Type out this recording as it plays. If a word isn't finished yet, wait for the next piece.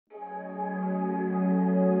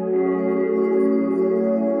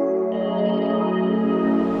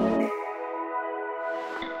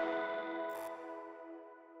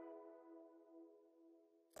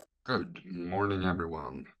Good morning,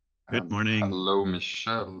 everyone. Good And morning. hello,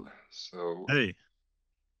 Michelle. So Hey,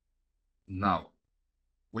 now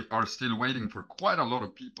we are still waiting for quite a lot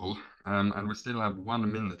of people, and we still have 1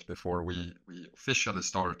 minute before we officially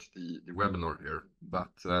start the webinar here.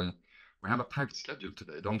 But we have a packed schedule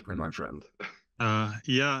today, don't we, my friend?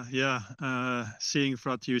 seeing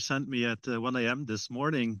what you sent me at 1 a.m. this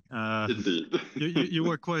morning, Indeed. you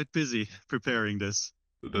were quite busy preparing this.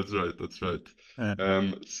 That's right. That's right.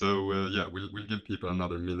 Uh, Yeah, we'll give people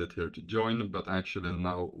another minute here to join, but actually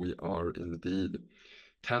now we are indeed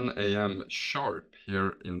 10 a.m. sharp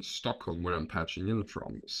here in Stockholm, where I'm patching in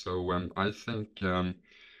from. So I think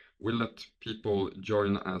we'll let people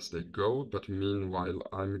join as they go, but meanwhile,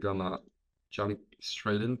 I'm gonna jump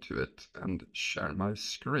straight into it and share my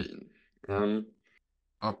screen.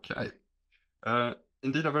 Okay. Uh,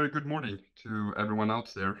 Indeed, a very good morning to everyone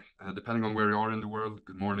out there. Depending on where you are in the world,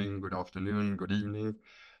 good morning, good afternoon, good evening.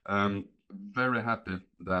 Very happy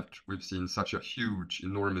that we've seen such a huge,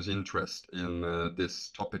 enormous interest in this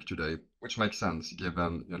topic today, which makes sense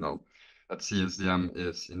given, that CSDM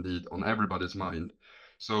is indeed on everybody's mind.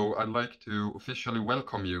 So I'd like to officially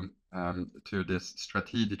welcome you to this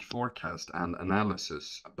strategic forecast and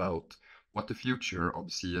analysis about what the future of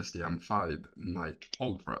CSDM5 might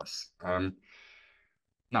hold for us.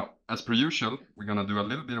 Now, as per usual, we're going to do a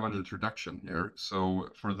little bit of an introduction here. So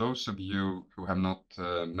for those of you who have not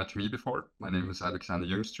met me before, my name is Alexander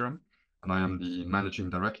Ljungström, and I am the managing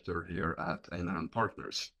director here at Einar &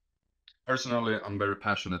 Partners. Personally, I'm very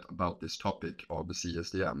passionate about this topic of the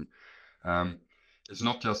CSDM. It's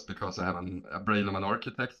not just because I have a brain of an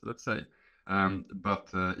architect, let's say, but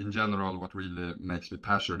in general, what really makes me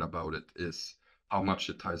passionate about it is how much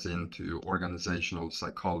it ties into organizational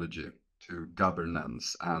psychology, to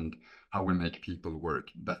governance, and how we make people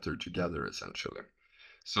work better together, essentially.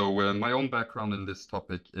 So my own background in this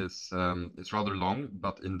topic is rather long,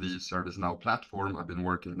 but in the ServiceNow platform, I've been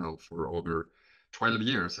working now for over 12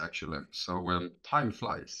 years, actually. So time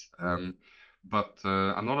flies. But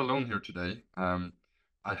I'm not alone here today.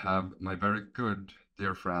 I have my very good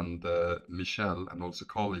dear friend Michelle and also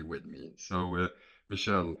colleague with me. So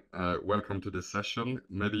Michelle, welcome to this session.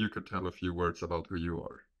 Maybe you could tell a few words about who you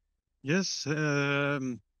are. yes,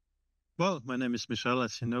 well, my name is Michel,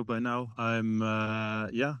 as you know by now. I'm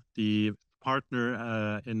the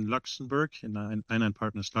partner in Luxembourg, in Einar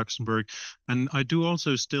Partners Luxembourg, and I do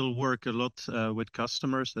also still work a lot with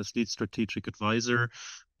customers as lead strategic advisor.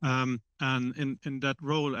 And in that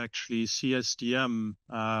role, actually, CSDM.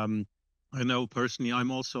 I know personally, I'm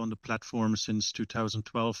also on the platform since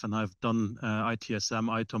 2012, and I've done ITSM,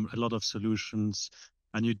 ITOM, a lot of solutions.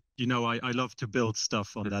 And I love to build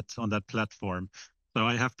stuff on that platform. So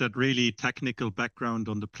I have that really technical background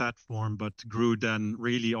on the platform, but grew then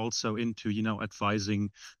really also into, advising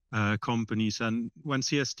companies. And when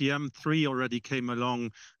CSDM 3 already came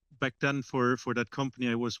along, back then for that company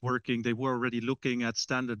I was working, they were already looking at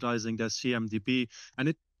standardizing their CMDB, and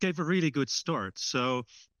it gave a really good start. So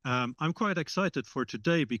I'm quite excited for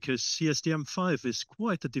today because CSDM 5 is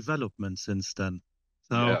quite a development since then.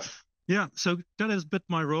 So yeah, so that is a bit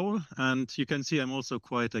my role, and you can see I'm also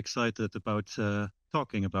quite excited about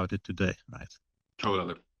talking about it today, right?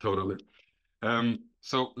 Totally.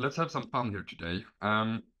 So let's have some fun here today.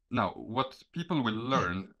 Now, what people will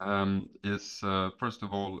learn is, first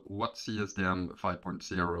of all, what CSDM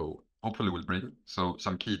 5.0 hopefully will bring. So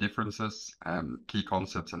some key differences, key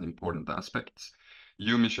concepts, and important aspects.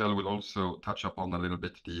 You, Michelle, will also touch upon a little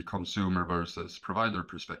bit the consumer versus provider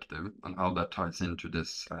perspective and how that ties into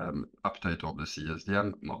this update of the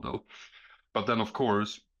CSDM model. But then, of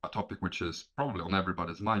course, a topic which is probably on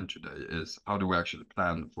everybody's mind today is how do we actually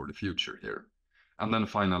plan for the future here? And then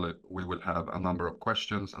finally, we will have a number of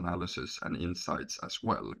questions, analysis, and insights as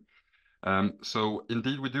well. So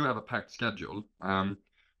indeed, we do have a packed schedule,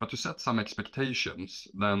 but to set some expectations,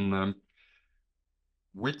 then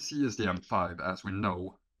with CSDM5, as we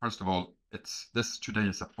know, first of all, today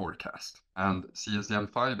is a forecast, and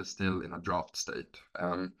CSDM5 is still in a draft state.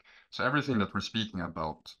 So everything that we're speaking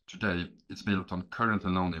about today is built on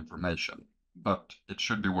currently known information, but it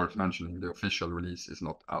should be worth mentioning the official release is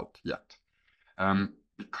not out yet.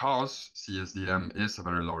 Because CSDM is a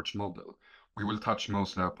very large model, we will touch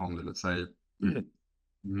mostly upon the, let's say,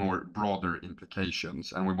 more broader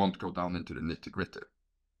implications, and we won't go down into the nitty-gritty.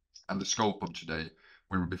 And the scope of today,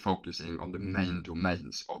 we will be focusing on the main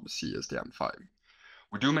domains of CSDM5.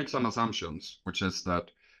 We do make some assumptions, which is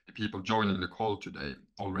that the people joining the call today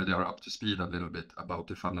already are up to speed a little bit about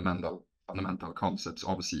the fundamental concepts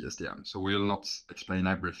of CSDM. So we will not explain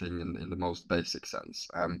everything in the most basic sense.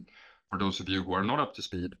 For those of you who are not up to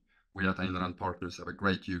speed, we at Einar and Partners have a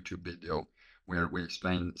great YouTube video where we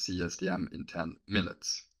explain CSDM in 10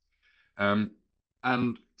 minutes.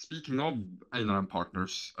 And speaking of Einar and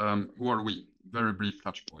Partners, who are we? Very brief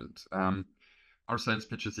touch point. Our sales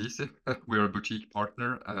pitch is easy. We're a boutique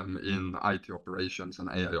partner in IT operations and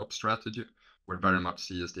AI ops strategy, where very much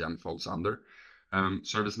CSDM falls under.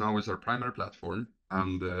 ServiceNow is our primary platform,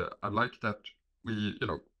 and I like that we,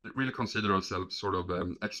 really consider ourselves sort of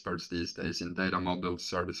experts these days in data models,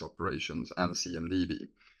 service operations, and CMDB.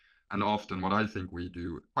 And often what I think we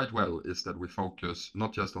do quite well is that we focus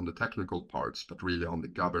not just on the technical parts, but really on the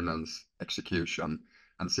governance, execution,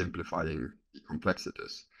 and simplifying the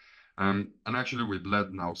complexities. And actually, we've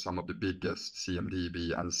led now some of the biggest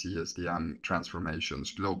CMDB and CSDM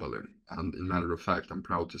transformations globally. And in matter of fact, I'm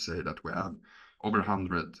proud to say that we have over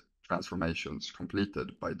 100 transformations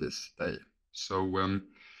completed by this day. So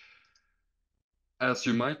as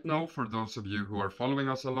you might know, for those of you who are following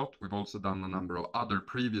us a lot, we've also done a number of other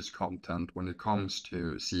previous content when it comes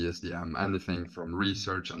to CSDM, anything from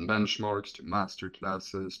research and benchmarks to master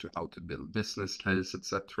classes to how to build business case,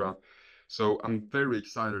 etc. So I'm very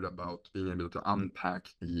excited about being able to unpack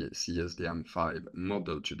the CSDM5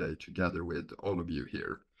 model today together with all of you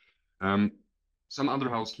here. Some other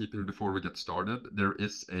housekeeping before we get started. There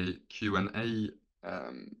is a Q&A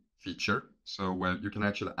feature, so you can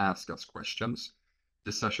actually ask us questions.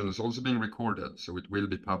 This session is also being recorded, so it will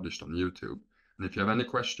be published on YouTube. And if you have any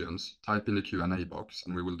questions, type in the Q&A box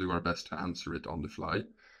and we will do our best to answer it on the fly.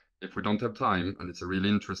 If we don't have time and it's a really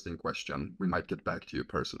interesting question, we might get back to you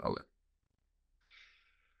personally.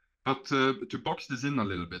 But to box this in a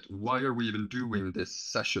little bit, why are we even doing this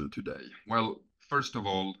session today? Well, first of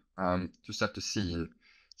all, to set the scene,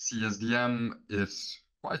 CSDM is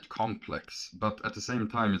quite complex, but at the same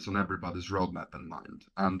time, it's on everybody's roadmap in mind.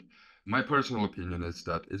 And my personal opinion is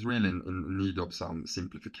that it's really in need of some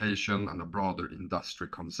simplification and a broader industry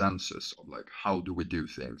consensus of like, how do we do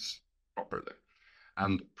things properly?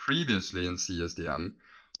 And previously in CSDM,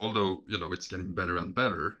 although it's getting better and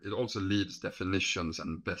better, it also leaves definitions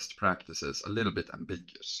and best practices a little bit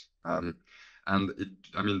ambiguous. And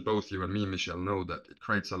both you and me, Michelle, know that it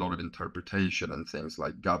creates a lot of interpretation and things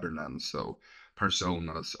like governance, so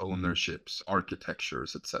personas, ownerships,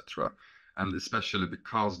 architectures, etc. And especially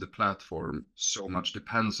because the platform so much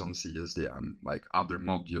depends on CSDM, like other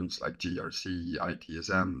modules like GRC,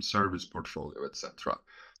 ITSM, service portfolio, etc.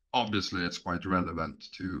 Obviously, it's quite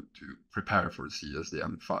relevant to prepare for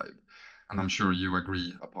CSDM5. And I'm sure you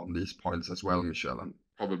agree upon these points as well, Michelle, and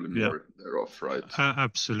probably more thereof, right?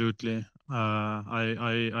 Absolutely.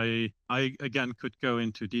 I again could go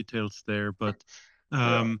into details there, but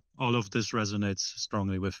all of this resonates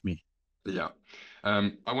strongly with me. Yeah.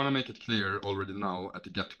 I want to make it clear already now at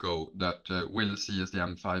the get-go that will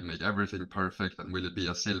CSDM5 make everything perfect, and will it be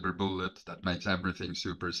a silver bullet that makes everything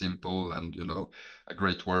super simple and, a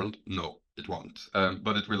great world? No, it won't.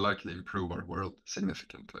 But it will likely improve our world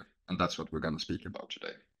significantly. And that's what we're going to speak about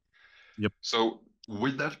today. Yep. So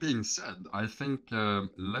with that being said, I think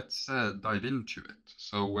let's dive into it.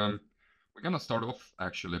 So we're going to start off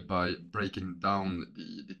actually by breaking down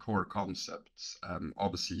the core concepts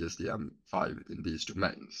of CSDM5 in these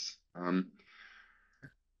domains.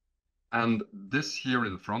 And this here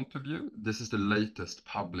in front of you, this is the latest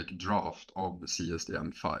public draft of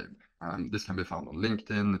CSDM5. This can be found on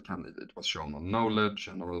LinkedIn, it was shown on Knowledge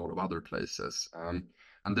and a lot of other places.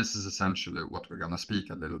 And this is essentially what we're going to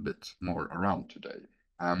speak a little bit more around today.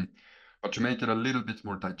 But to make it a little bit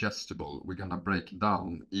more digestible, we're going to break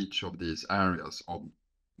down each of these areas of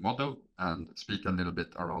model and speak a little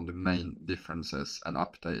bit around the main differences and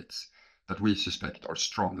updates that we suspect are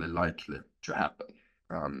strongly likely to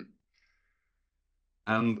happen.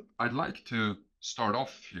 And I'd like to start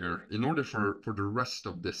off here. In order for the rest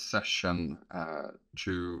of this session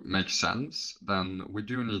to make sense, then we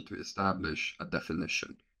do need to establish a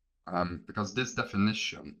definition, because this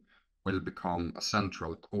definition will become a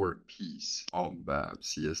central core piece of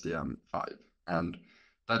CSDM5, and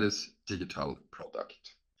that is digital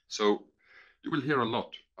product. So you will hear a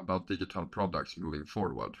lot about digital products moving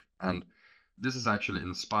forward, and this is actually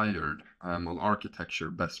inspired on architecture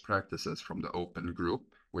best practices from the Open Group,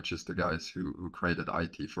 which is the guys who created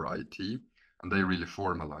IT for IT, and they really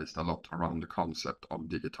formalized a lot around the concept of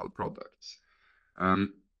digital products.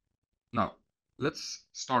 Now, let's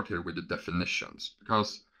start here with the definitions,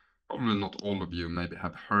 because probably not all of you maybe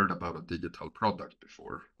have heard about a digital product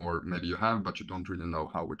before, or maybe you have, but you don't really know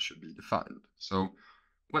how it should be defined. So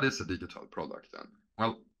what is a digital product then?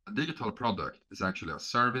 Well, a digital product is actually a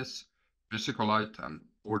service, physical item,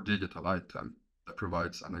 or digital item that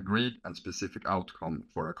provides an agreed and specific outcome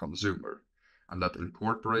for a consumer. and that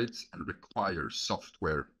incorporates and requires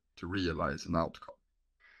software to realize an outcome.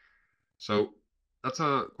 So that's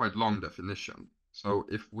a quite long definition. So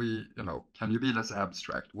if we, can you be less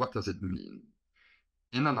abstract? What does it mean?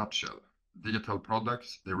 In a nutshell, digital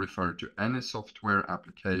products, they refer to any software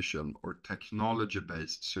application or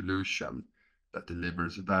technology-based solution that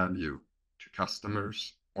delivers value to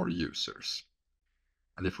customers or users.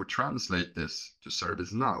 And if we translate this to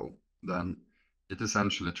ServiceNow, then it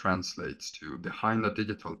essentially translates to behind a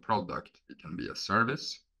digital product, it can be a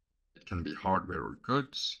service, it can be hardware or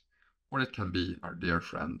goods, or it can be our dear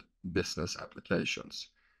friend, business applications,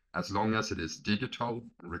 as long as it is digital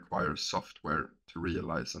and requires software to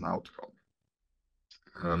realize an outcome.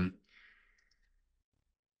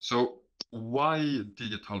 So why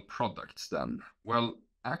digital products then? Well,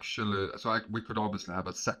 actually, we could obviously have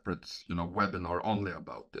a separate, webinar only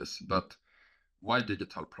about this, but why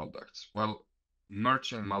digital products? Well,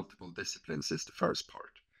 merging multiple disciplines is the first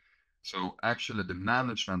part. So actually the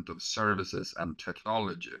management of services and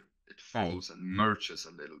technology, it falls and merges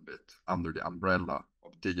a little bit under the umbrella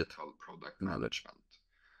of digital product management.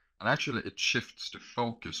 And actually it shifts to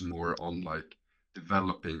focus more on like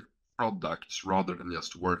developing products rather than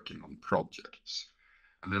just working on projects.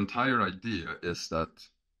 And the entire idea is that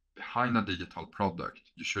behind a digital product,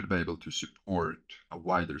 you should be able to support a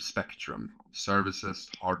wider spectrum of services,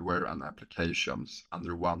 hardware, and applications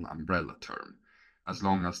under one umbrella term, as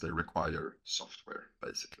long as they require software,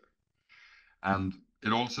 basically. And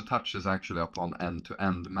it also touches actually upon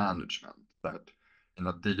end-to-end management, that in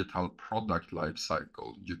a digital product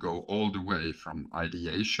lifecycle, you go all the way from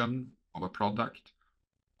ideation of a product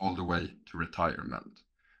all the way to retirement.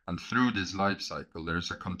 And through this life cycle, there's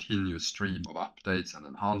a continuous stream of updates and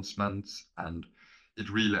enhancements, and it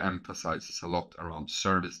really emphasizes a lot around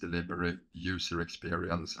service delivery, user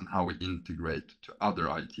experience, and how we integrate to other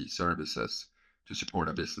IT services to support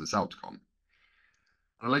a business outcome.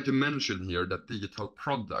 I'd like to mention here that digital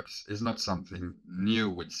products is not something new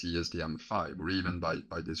with CSDM5 or even by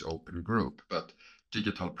this open group, but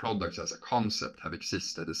digital products as a concept have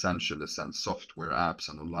existed essentially since software apps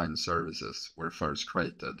and online services were first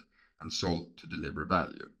created and sold to deliver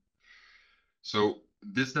value. So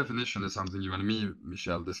this definition is something you and me,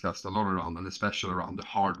 Michelle, discussed a lot around, and especially around the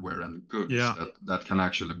hardware and goods that can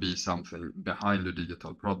actually be something behind the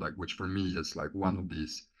digital product, which for me is like one of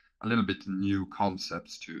these a little bit new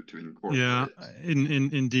concepts to incorporate. Yeah,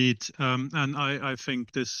 indeed. And I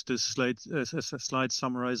think this slide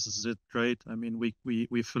summarizes it great. I mean, we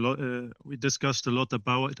discussed a lot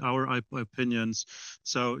about our opinions.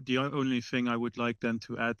 So the only thing I would like then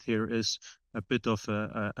to add here is a bit of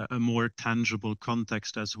a more tangible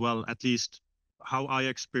context as well, at least how I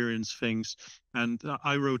experience things. And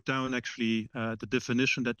I wrote down actually the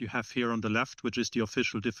definition that you have here on the left, which is the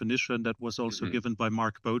official definition that was also given by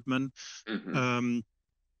Mark Boatman.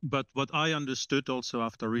 But what I understood also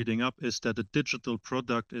after reading up is that a digital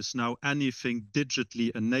product is now anything digitally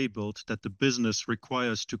enabled that the business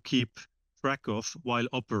requires to keep track of while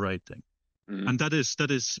operating. And that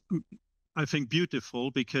is I think beautiful,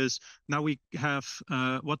 because now we have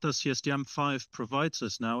what does CSDM5 provides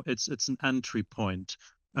us now? It's an entry point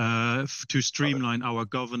to streamline our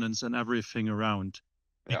governance and everything around.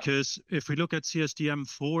 Because if we look at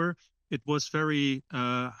CSDM4, it was very,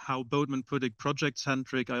 how Boatman put it,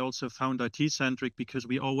 project-centric. I also found IT-centric, because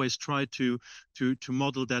we always try to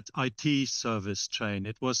model that IT service chain.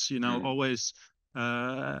 It was, always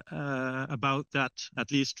about that,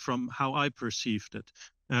 at least from how I perceived it.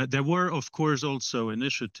 There were, of course, also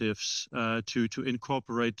initiatives to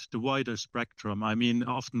incorporate the wider spectrum. I mean,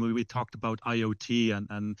 often we talked about IoT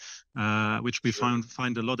and which we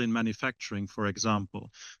find a lot in manufacturing, for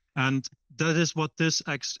example. And that is what this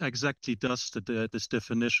exactly does to this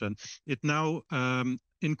definition. It now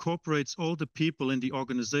incorporates all the people in the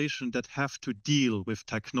organization that have to deal with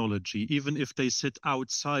technology, even if they sit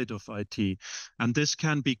outside of IT. And this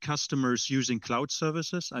can be customers using cloud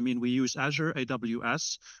services. I mean, we use Azure,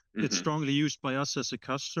 AWS. It's strongly used by us as a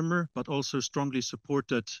customer, but also strongly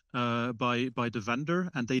supported by the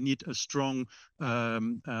vendor. And they need a strong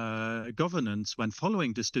governance when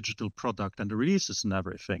following this digital product and the releases and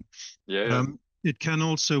everything. It can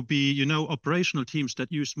also be, operational teams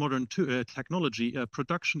that use modern technology,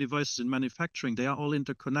 production devices in manufacturing. They are all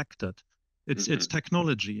interconnected. It's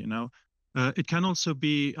technology, It can also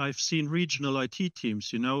be, I've seen regional IT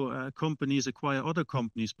teams, companies acquire other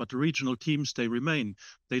companies, but the regional teams, they remain.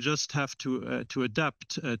 They just have to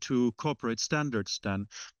adapt to corporate standards then.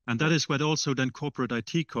 And that is where also then corporate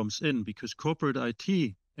IT comes in, because corporate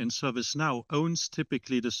IT in ServiceNow owns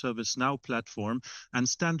typically the ServiceNow platform and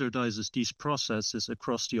standardizes these processes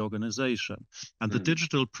across the organization. And the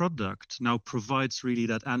digital product now provides really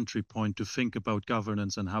that entry point to think about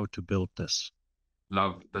governance and how to build this.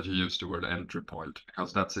 Love that you used the word entry point,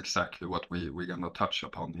 because that's exactly what we're going to touch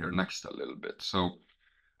upon here next a little bit. So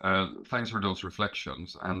thanks for those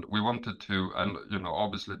reflections. And we wanted to, and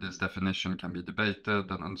obviously this definition can be debated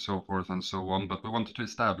and so forth and so on, but we wanted to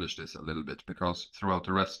establish this a little bit because throughout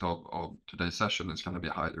the rest of today's session it's going to be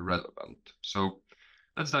highly relevant. So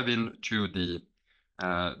let's dive into the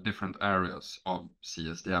different areas of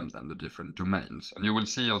CSDM, then the different domains. And you will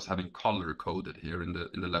see us having color coded here in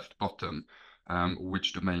the left bottom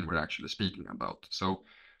which domain we're actually speaking about. So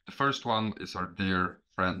the first one is our dear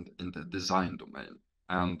friend in the design domain.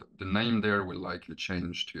 And the name there will likely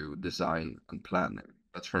change to design and planning.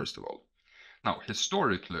 That's first of all. Now,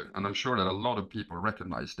 historically, and I'm sure that a lot of people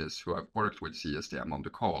recognize this who have worked with CSDM on the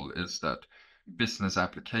call, is that business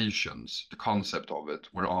applications, the concept of it,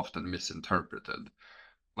 were often misinterpreted.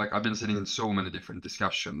 Like I've been sitting in so many different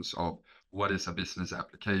discussions of what is a business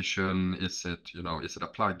application? Is it, is it a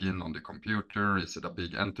plugin on the computer? Is it a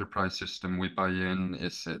big enterprise system we buy in?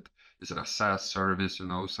 Is it a SaaS service,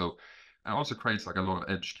 So it also creates like a lot of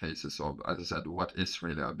edge cases of, as I said, what is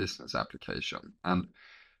really a business application? And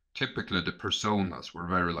typically the personas were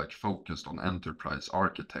very like focused on enterprise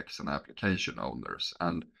architects and application owners.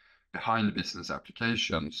 And behind business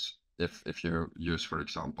applications, if you use, for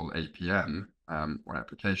example, APM or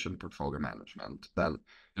application portfolio management, then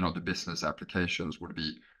the business applications would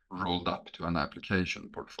be rolled up to an application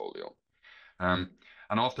portfolio. And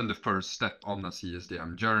often the first step on a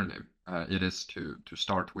CSDM journey, it is to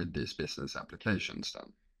start with these business applications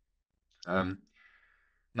then.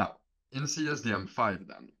 Now, in CSDM 5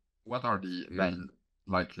 then, what are the main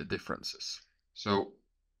likely differences? So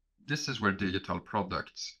this is where digital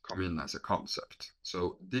products come in as a concept.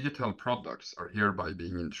 So digital products are hereby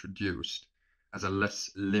being introduced as a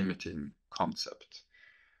less limiting concept.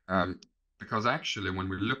 Because actually, when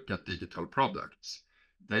we look at digital products,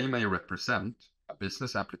 they may represent a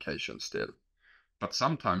business application still. But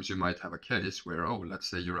sometimes you might have a case where, let's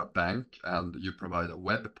say you're a bank and you provide a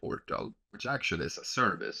web portal, which actually is a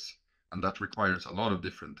service, and that requires a lot of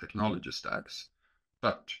different technology stacks,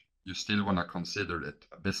 but you still want to consider it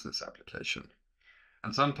a business application.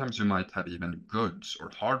 And sometimes you might have even goods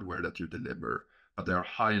or hardware that you deliver, but they are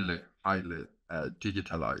highly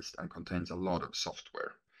digitalized and contains a lot of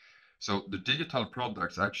software. So the digital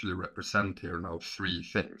products actually represent here now three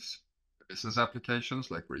things. Business applications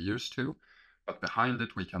like we're used to, but behind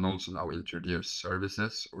it we can also now introduce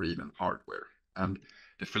services or even hardware. And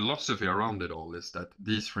the philosophy around it all is that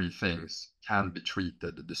these three things can be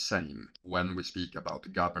treated the same when we speak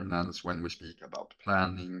about governance, when we speak about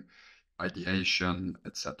planning, ideation,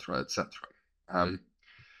 etc., etc. And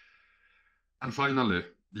finally,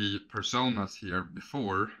 the personas here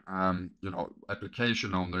before,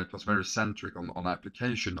 application owner, it was very centric on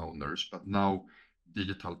application owners, but now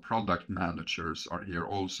digital product managers are here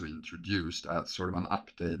also introduced as sort of an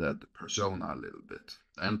updated persona a little bit.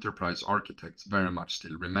 The enterprise architects very much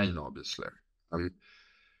still remain, obviously.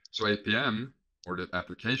 So APM, or the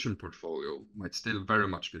application portfolio, might still very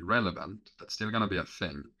much be relevant. That's still going to be a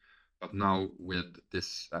thing. But now with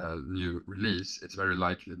this new release, it's very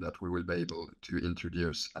likely that we will be able to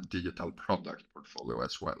introduce a digital product portfolio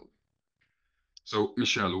as well. So,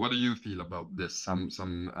 Michelle, what do you feel about this?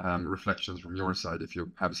 Some reflections from your side, if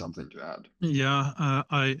you have something to add. Yeah,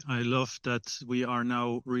 I love that we are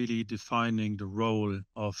now really defining the role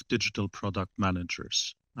of digital product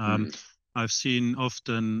managers. I've seen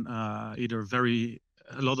often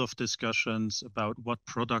a lot of discussions about what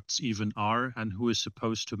products even are and who is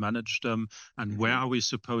supposed to manage them and where are we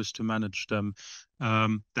supposed to manage them.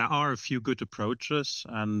 There are a few good approaches,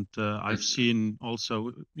 and I've seen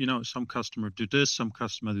also, some customer do this, some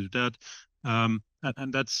customer do that.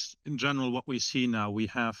 And that's in general what we see now. We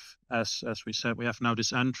have, as we said, we have now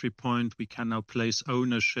this entry point. We can now place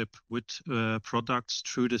ownership with products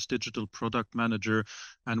through this digital product manager,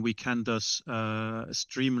 and we can thus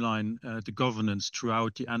streamline the governance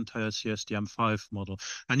throughout the entire CSDM 5 model.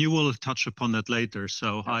 And you will touch upon that later,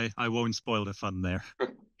 so I won't spoil the fun there.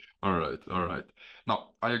 All right. No,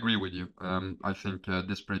 I agree with you. I think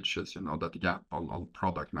this bridges, that gap on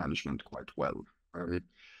product management quite well.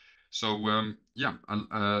 So a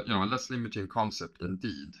less limiting concept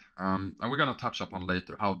indeed. And we're going to touch upon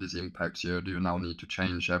later how this impacts you. Do you now need to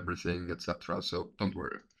change everything, etc.? So don't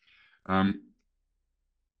worry.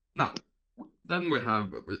 Now, then we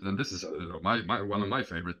have, and this is one of my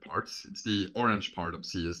favorite parts. It's the orange part of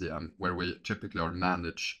CSDM, where we typically are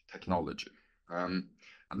manage technology.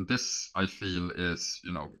 And this, I feel, is,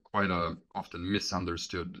 quite a often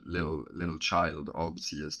misunderstood little child of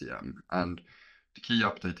CSDM. And the key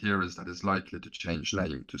update here is that it's likely to change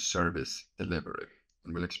name to service delivery,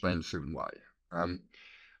 and we'll explain soon why. And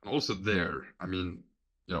also there, I mean,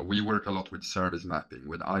 we work a lot with service mapping,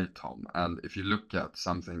 with ITOM, and if you look at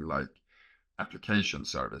something like application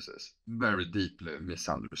services, very deeply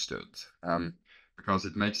misunderstood. Because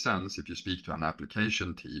it makes sense if you speak to an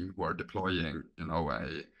application team who are deploying,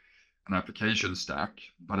 an application stack,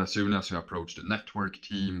 but as soon as you approach the network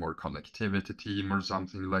team or connectivity team or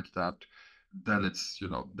something like that, then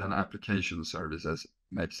then application services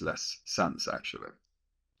makes less sense actually.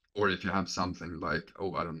 Or if you have something like,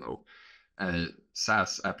 oh, I don't know, a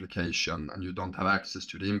SaaS application and you don't have access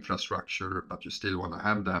to the infrastructure, but you still want to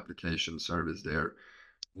have the application service there,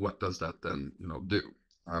 what does that then do?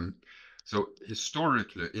 So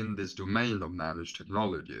historically, in this domain of managed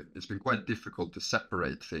technology, it's been quite difficult to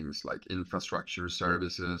separate things like infrastructure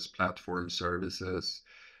services, platform services,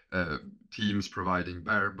 teams providing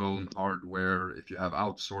barebone hardware, if you have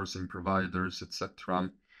outsourcing providers,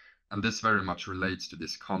 etc. And this very much relates to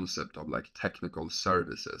this concept of like technical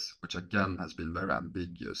services, which again has been very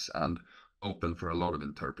ambiguous and open for a lot of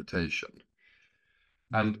interpretation.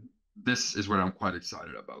 And this is where I'm quite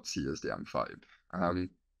excited about CSDM5.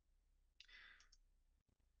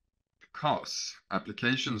 Because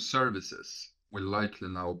application services will likely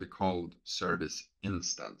now be called service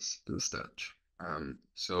instance instead.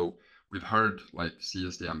 So we've heard like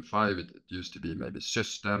CSDM5, it used to be maybe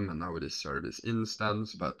system, and now it is service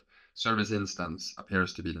instance, but service instance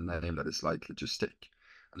appears to be the name that is likely to stick.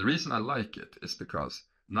 And the reason I like it is because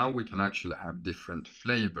now we can actually have different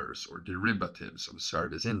flavors or derivatives of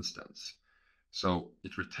service instance. So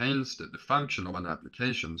it retains the function of an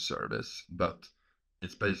application service, but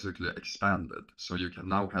it's basically expanded. So you can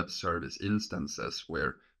now have service instances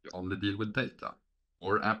where you only deal with data,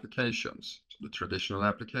 or applications, so the traditional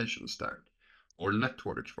application stack, or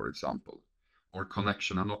network, for example, or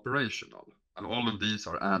connection and operational. And all of these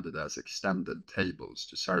are added as extended tables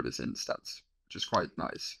to service instance, which is quite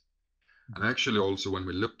nice. And actually also when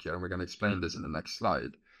we look here, and we're going to explain this in the next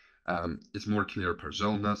slide, it's more clear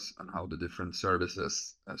personas and how the different service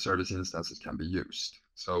instances can be used.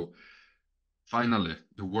 So finally,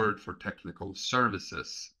 the word for technical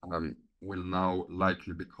services will now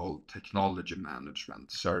likely be called technology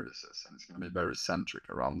management services, and it's going to be very centric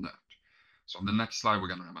around that. So on the next slide, we're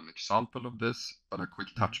going to have an example of this, but a quick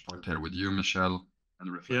touch point here with you, Michelle,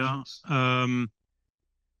 and reflections.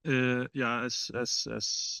 As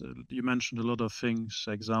you mentioned a lot of things,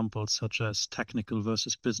 examples such as technical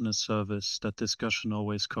versus business service. That discussion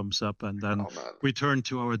always comes up, and then we turn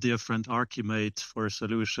to our dear friend Archimate for a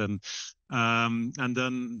solution. And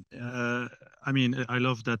then, I mean, I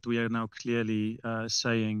love that we are now clearly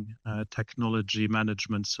saying technology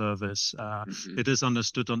management service. It is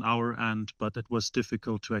understood on our end, but it was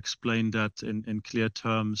difficult to explain that in clear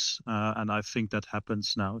terms. And I think that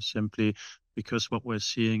happens now simply because what we're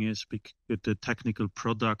seeing is the technical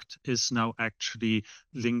product is now actually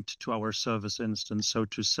linked to our service instance, so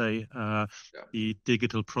to say. The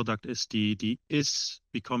digital product is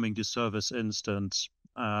becoming the service instance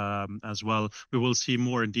as well. We will see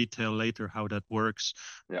more in detail later how that works.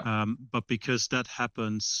 But because that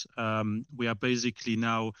happens, we are basically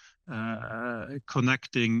now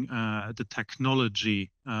connecting the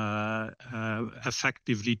technology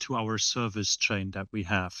effectively to our service chain that we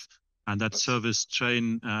have. And that service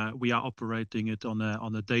chain, we are operating it on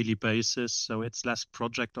a daily basis. So it's less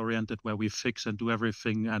project oriented where we fix and do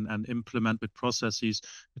everything and implement with processes.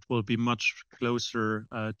 It will be much closer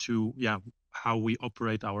to how we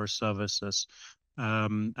operate our services.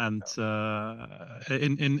 In that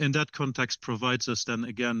context provides us then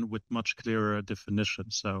again with much clearer definition.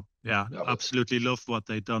 So absolutely love what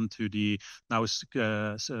they've done to the now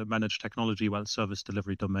managed technology service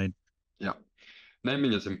delivery domain. Yeah.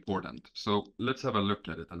 Naming is important, so let's have a look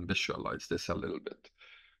at it and visualize this a little bit.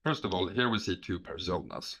 First of all, here we see two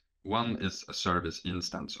personas. One is a service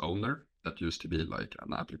instance owner that used to be like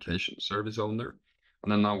an application service owner,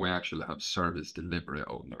 and then now we actually have service delivery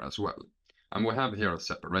owner as well. And we have here a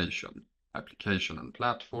separation, application and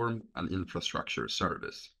platform, and infrastructure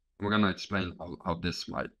service. And we're going to explain how this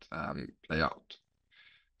might play out.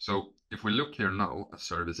 So if we look here now, a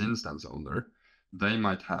service instance owner, they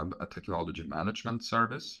might have a technology management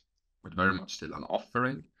service with very much still an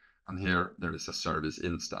offering. And here there is a service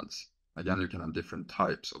instance. Again, you can have different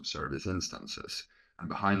types of service instances. And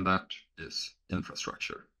behind that is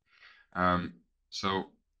infrastructure.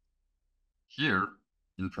 So here,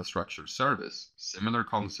 infrastructure service, similar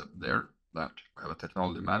concept there, that we have a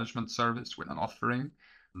technology management service with an offering.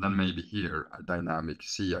 and then maybe here a dynamic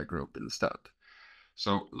CI group instead.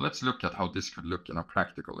 So let's look at how this could look in a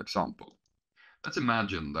practical example. Let's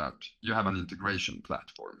imagine that you have an integration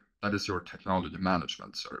platform. That is your technology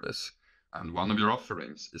management service. And one of your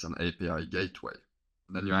offerings is an API gateway.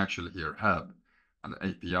 And then you actually here have an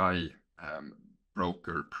API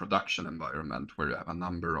broker production environment where you have a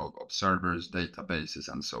number of servers, databases,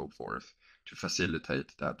 and so forth to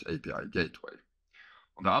facilitate that API gateway.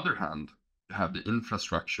 On the other hand, you have the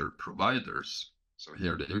infrastructure providers. So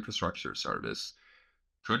here the infrastructure service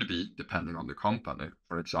could be, depending on the company,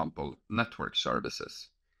 for example, network services.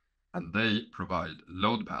 And they provide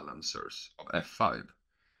load balancers of F5.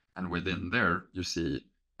 And within there, you see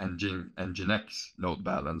Nginx load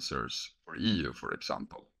balancers for EU, for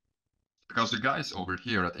example. Because the guys over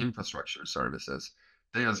here at infrastructure services,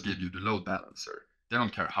 they just give you the load balancer. They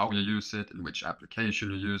don't care how you use it, in which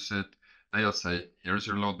application you use it. They just say, here's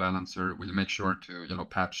your load balancer. We'll make sure to,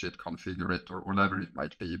 patch it, configure it, or whatever it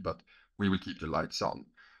might be, but we will keep the lights on.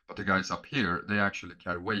 But the guys up here, they actually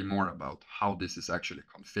care way more about how this is actually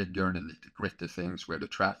configured and nitty-gritty things, where the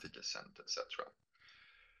traffic is sent, etc.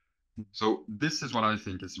 So this is what I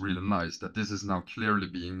think is really nice, that this is now clearly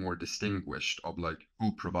being more distinguished of like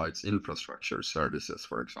who provides infrastructure services,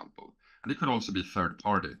 for example. And it could also be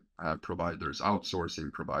third-party providers,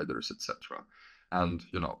 outsourcing providers, etc. And,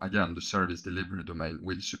 again, the service delivery domain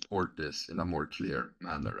will support this in a more clear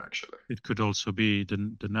manner, actually. It could also be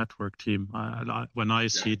the network team. When I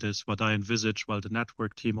see this, what I envisage, the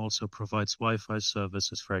network team also provides Wi-Fi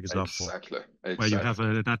services, for example. Exactly. Where you have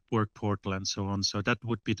a network portal and so on. So that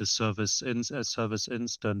would be the service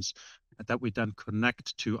instance that we then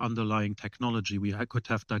connect to underlying technology. We could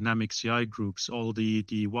have dynamic CI groups, all the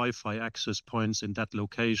Wi-Fi access points in that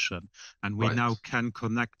location. And we now can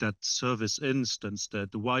connect that service instance, the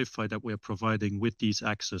Wi-Fi that we're providing with these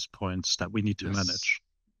access points that we need to manage.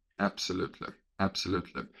 Absolutely.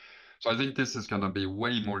 Absolutely. So I think this is going to be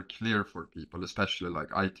way more clear for people, especially like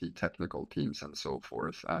IT technical teams and so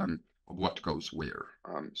forth, of what goes where.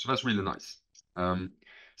 So that's really nice.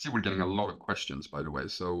 See, we're getting a lot of questions, by the way,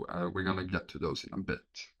 so we're going to get to those in a bit.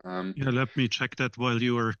 Let me check that while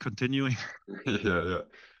you are continuing. Yeah.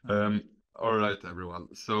 All right, everyone.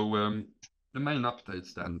 So the main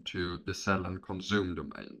updates then to the sell and consume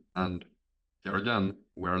domain. And here again,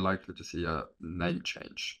 we're likely to see a name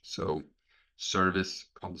change. So service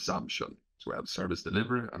consumption. So we have service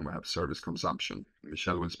delivery and we have service consumption.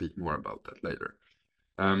 Michelle will speak more about that later.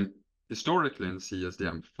 Historically in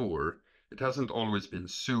CSDM4, it hasn't always been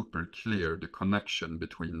super clear the connection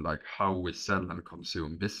between like how we sell and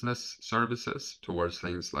consume business services towards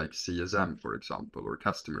things like CSM, for example, or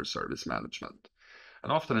customer service management.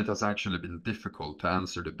 And often it has actually been difficult to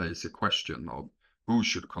answer the basic question of who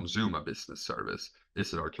should consume a business service.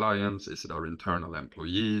 Is it our clients? Is it our internal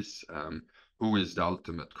employees? Who is the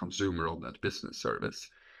ultimate consumer of that business service?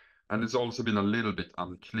 And it's also been a little bit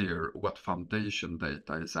unclear what foundation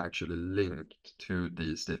data is actually linked to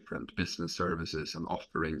these different business services and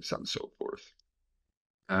offerings and so forth.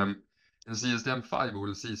 In CSDM5, we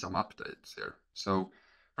will see some updates here. So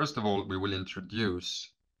first of all, we will introduce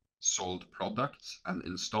sold products and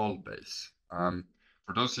install base.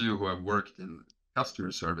 For those of you who have worked in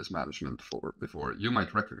customer service management before, you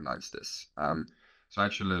might recognize this. So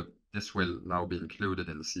actually, this will now be included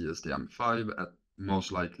in CSDM5 at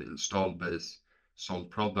most likely install base.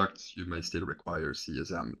 Sold products, you may still require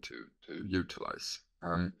CSM to utilize.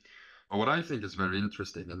 But what I think is very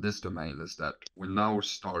interesting in this domain is that we now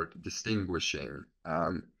start distinguishing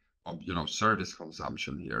of service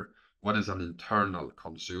consumption here. What is an internal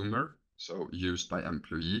consumer, so used by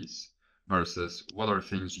employees, versus what are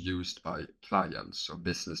things used by clients, so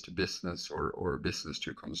business to business or business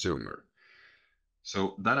to consumer.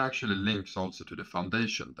 So that actually links also to the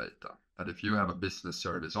foundation data, that if you have a business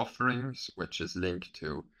service offerings, which is linked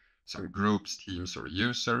to some groups, teams, or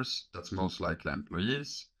users, that's most likely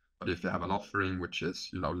employees. But if you have an offering which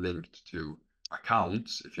is linked to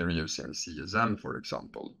accounts, if you're using CSM, for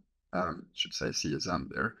example, should say CSM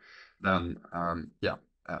there, then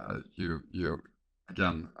you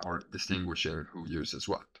again are distinguishing who uses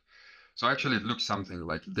what. So actually it looks something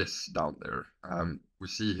like this down there. We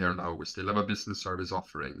see here now we still have a business service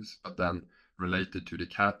offerings, but then related to the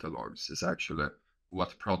catalogs is actually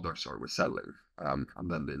what products are we selling, and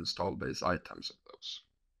then the install base items of those.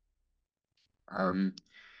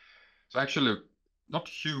 So actually not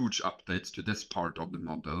huge updates to this part of the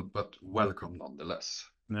model, but welcome nonetheless.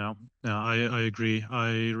 Yeah, I agree.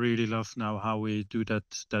 I really love now how we do that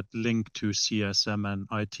link to CSM and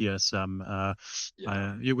ITSM.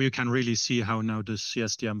 You can really see how now the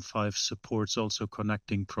CSDM5 supports also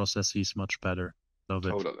connecting processes much better. Love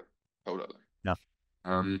it. Totally. Yeah.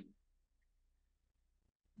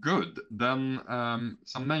 Good. Then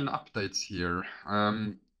some main updates here.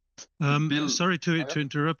 Sorry to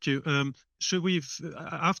interrupt you. Should we,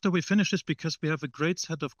 after we finish this, because we have a great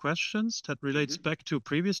set of questions that relates back to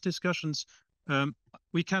previous discussions,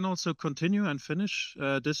 we can also continue and finish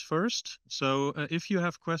this first. So if you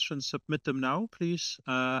have questions, submit them now, please.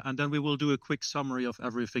 And then we will do a quick summary of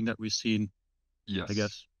everything that we've seen. Yes. I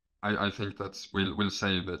guess. I think we'll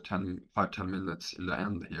save 5-10 minutes in the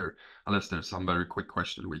end here, unless there's some very quick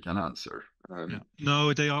question we can answer. Yeah.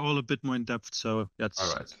 No, they are all a bit more in depth, so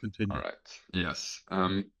let's continue. All right. Yes.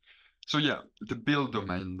 So yeah, the build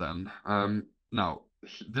domain then. Now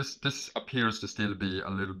this appears to still be a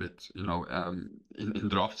little bit, in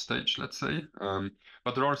draft stage, let's say.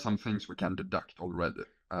 But there are some things we can deduct already,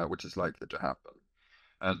 which is likely to happen.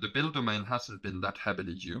 The build domain hasn't been that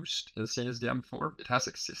heavily used in CSDM4. It has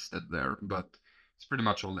existed there, but it's pretty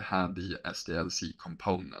much only had the SDLC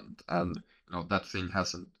component, and that thing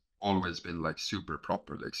hasn't always been like super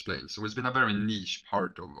properly explained. So it's been a very niche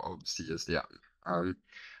part of CSDM, and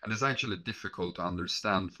it's actually difficult to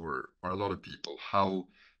understand for a lot of people how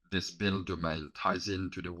this build domain ties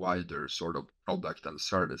into the wider sort of product and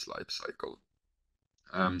service lifecycle.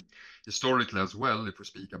 Historically as well, if we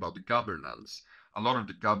speak about the governance, a lot of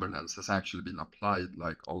the governance has actually been applied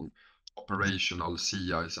like on operational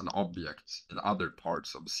CIs and objects in other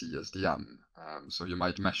parts of CSDM. So you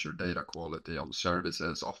might measure data quality on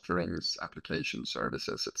services, offerings, application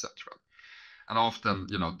services, etc. And often,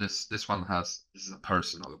 this one this is a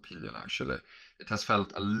personal opinion actually, it has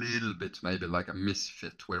felt a little bit maybe like a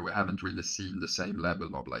misfit where we haven't really seen the same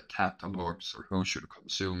level of like catalogs or who should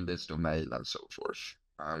consume this domain and so forth.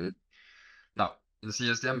 Now, in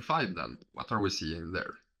CSDM5 then, what are we seeing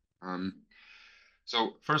there?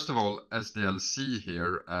 So first of all, SDLC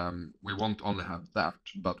here, we won't only have that,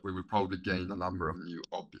 but we will probably gain a number of new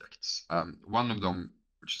objects. One of them,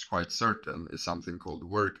 which is quite certain, is something called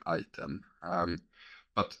work item.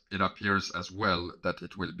 But it appears as well that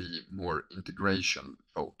it will be more integration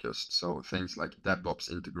focused. So things like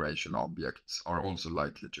DevOps integration objects are also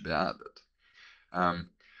likely to be added.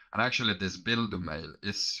 And actually this build domain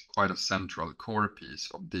is quite a central core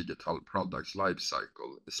piece of digital products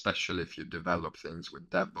lifecycle, especially if you develop things with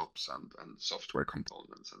DevOps and software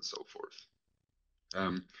components and so forth.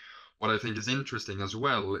 What I think is interesting as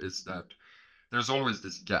well is that there's always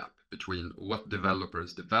this gap between what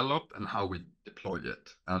developers develop and how we deploy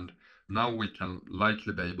it. And now we can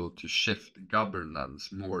likely be able to shift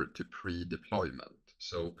governance more to pre-deployment.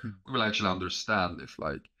 So we will actually understand if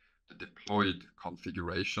like the deployed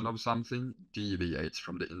configuration of something deviates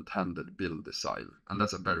from the intended build design. And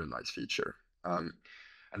that's a very nice feature. And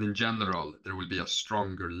in general, there will be a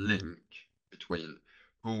stronger link between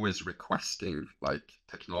who is requesting like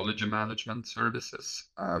technology management services.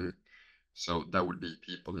 So that would be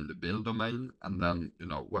people in the build domain. And then,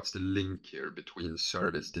 what's the link here between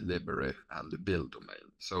service delivery and the build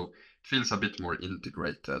domain? So it feels a bit more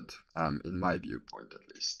integrated, in my viewpoint,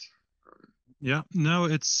 at least. Yeah, no,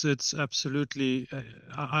 it's absolutely.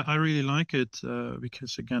 I really like it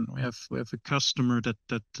because again, we have a customer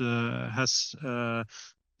that has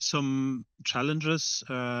some challenges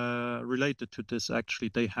related to this. Actually,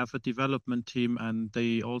 they have a development team, and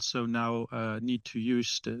they also now need to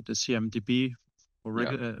use the CMDB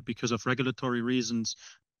because of regulatory reasons,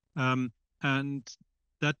 and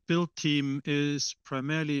that build team is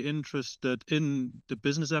primarily interested in the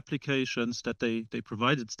business applications that they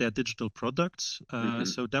provide. It's their digital products,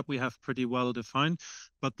 so that we have pretty well defined.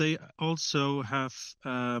 But they also have,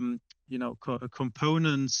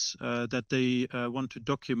 components that they want to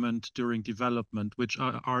document during development, which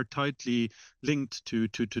are tightly linked to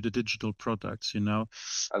the digital products.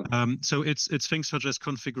 So it's things such as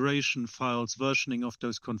configuration files, versioning of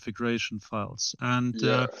those configuration files, and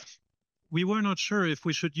we were not sure if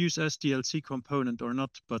we should use SDLC component or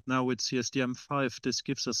not, but now with CSDM5, this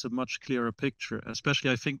gives us a much clearer picture.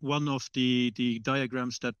 Especially, I think one of the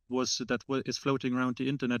diagrams that is floating around the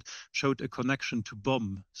internet showed a connection to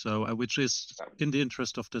BOM, so which is in the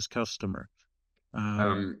interest of this customer.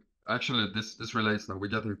 Actually, this relates now. We're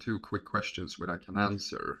getting two quick questions which I can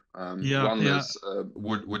answer. One is,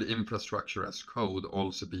 would infrastructure as code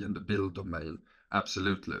also be in the build domain?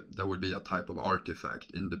 Absolutely. There would be a type of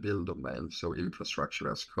artifact in the build domain, so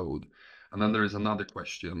infrastructure as code. And then there is another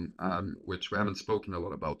question, which we haven't spoken a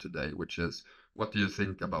lot about today, which is, what do you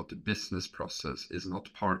think about the business process is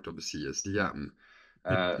not part of the CSDM?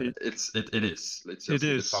 It It's just it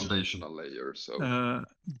the is. foundational layer. So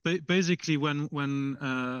Basically, when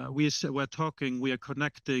we're talking, we are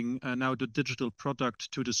connecting now the digital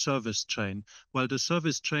product to the service chain. Well, the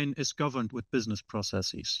service chain is governed with business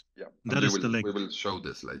processes. yeah, and That is the link. we will show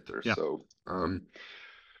this later. Yeah. So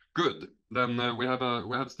good. Then we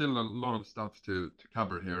have still a lot of stuff to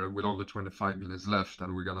cover here. With only 25 minutes left,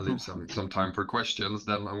 and we're gonna leave some time for questions.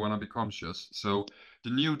 Then I wanna be conscious. So the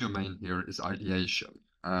new domain here is ideation.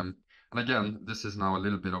 And again, this is now a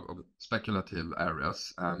little bit of speculative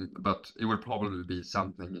areas, but it will probably be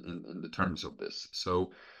something in the terms of this.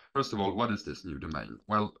 So first of all, what is this new domain?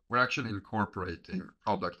 Well, we're actually incorporating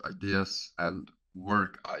product ideas and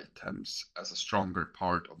work items as a stronger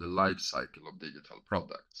part of the life cycle of digital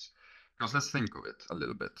products. Because let's think of it a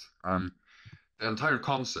little bit. The entire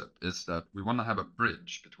concept is that we want to have a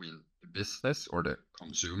bridge between the business or the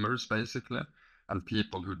consumers, basically, and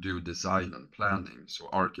people who do design and planning, so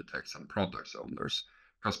architects and product owners.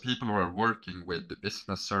 Because people who are working with the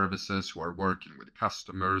business services, who are working with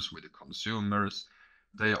customers, with the consumers,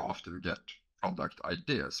 they often get product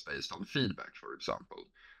ideas based on feedback, for example.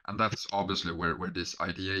 And that's obviously where this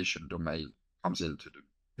ideation domain comes into the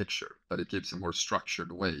picture, that it gives a more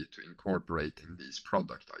structured way to incorporating these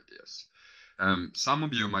product ideas. Some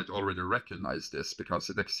of you might already recognize this because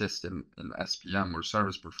it exists in SPM or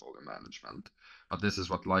service portfolio management, but this is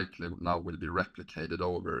what likely now will be replicated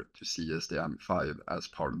over to CSDM5 as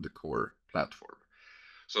part of the core platform.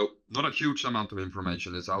 So not a huge amount of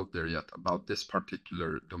information is out there yet about this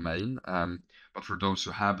particular domain, but for those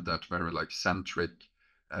who have that very centric,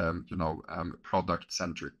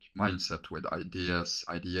 product-centric mindset with ideas,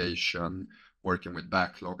 ideation, working with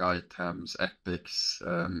backlog items, epics,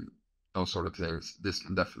 those sort of things, this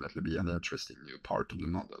can definitely be an interesting new part of the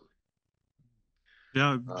model.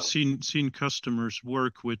 Yeah, I've seen customers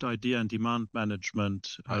work with idea and demand management,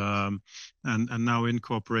 right. and now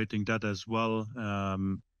incorporating that as well.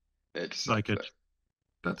 Exactly. Like it.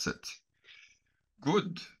 That's it.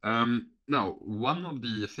 Good. Now, one of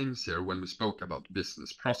the things here when we spoke about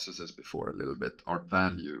business processes before a little bit are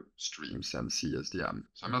value streams and CSDM.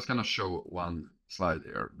 So I'm just going to show one slide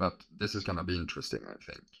here, but this is going to be interesting, I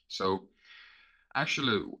think. So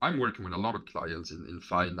actually, I'm working with a lot of clients in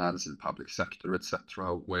finance, in public sector,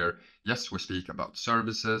 etc., where yes, we speak about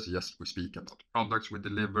services, yes, we speak about products we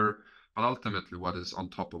deliver, but ultimately what is on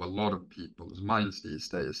top of a lot of people's minds these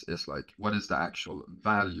days is what is the actual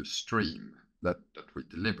value stream that we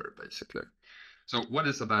deliver, basically. So what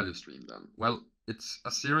is a value stream then? Well, it's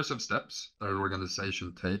a series of steps that an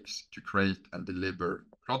organization takes to create and deliver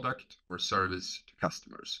a product or service to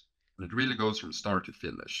customers. And it really goes from start to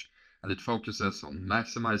finish. And it focuses on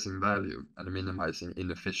maximizing value and minimizing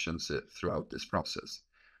inefficiency throughout this process.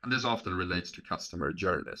 And this often relates to customer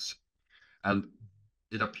journeys. And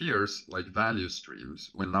it appears like value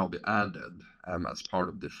streams will now be added as part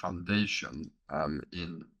of the foundation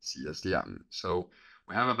in CSDM. So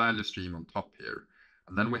we have a value stream on top here,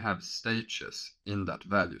 and then we have stages in that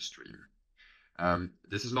value stream.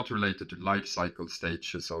 This is not related to life cycle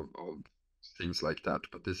stages of things like that,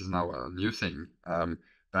 but this is now a new thing,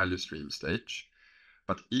 value stream stage.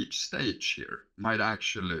 But each stage here might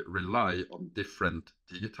actually rely on different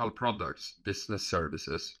digital products, business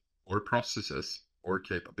services, or processes, or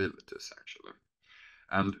capabilities, actually.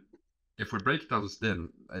 And if we break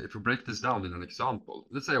this down in an example,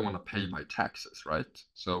 let's say I want to pay my taxes, right?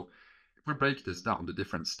 So if we break this down, the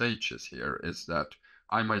different stages here is that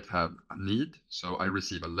I might have a need. So I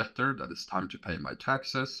receive a letter that it's time to pay my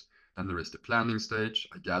taxes. Then there is the planning stage.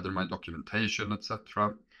 I gather my documentation,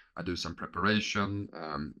 etc. I do some preparation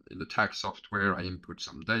in the tax software. I input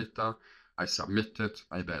some data. I submit it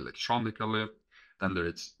maybe electronically. Then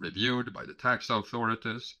it's reviewed by the tax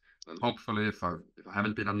authorities. And hopefully, if I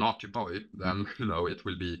haven't been a naughty boy, then it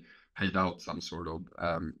will be paid out some sort of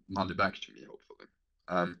money back to me,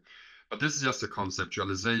 hopefully. But this is just a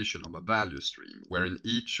conceptualization of a value stream, where in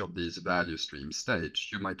each of these value stream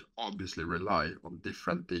stages, you might obviously rely on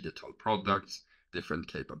different digital products, different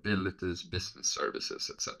capabilities, business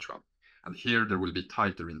services, etc. And here there will be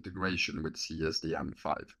tighter integration with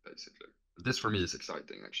CSDM5, basically. This for me is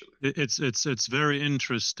exciting, actually. It's very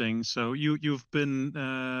interesting. So you've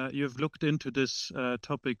looked into this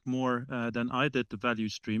topic more than I did, the value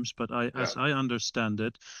streams, but as I understand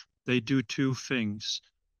it, they do two things.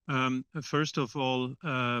 First of all,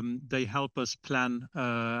 they help us plan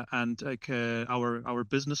and our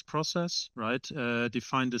business process, right?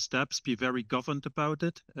 Define the steps, be very governed about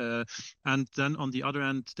it, and then on the other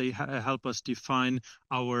end, they help us define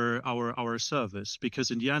our service,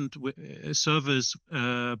 because in the end, service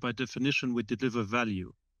by definition would deliver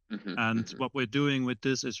value. And what we're doing with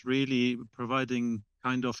this is really providing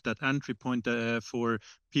kind of that entry point for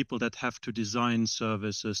people that have to design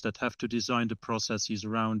services, that have to design the processes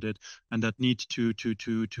around it, and that need to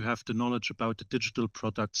have the knowledge about the digital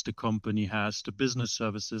products the company has, the business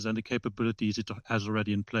services, and the capabilities it has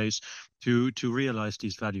already in place to realize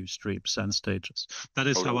these value streams and stages. That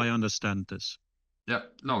is how I understand this. Yeah,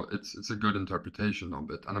 no, it's a good interpretation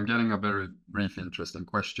of it. And I'm getting a very brief, interesting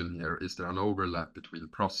question here. Is there an overlap between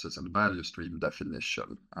process and value stream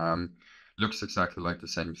definition? Looks exactly like the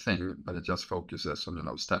same thing, but it just focuses on, you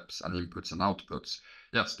know, steps and inputs and outputs.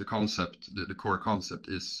 Yes, the concept, the core concept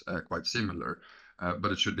is quite similar,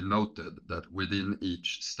 but it should be noted that within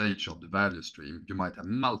each stage of the value stream, you might have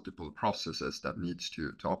multiple processes that needs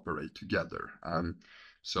to operate together.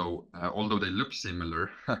 So although they look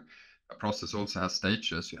similar, a process also has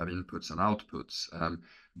stages. You have inputs and outputs.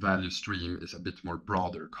 Value stream is a bit more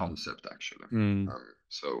broader concept, actually.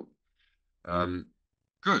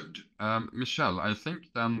 Good. Michelle, I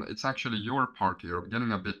think then it's actually your part here of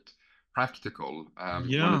getting a bit practical when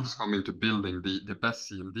it's coming to building the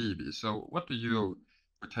best CMDB. So what do you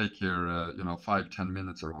take here, 5-10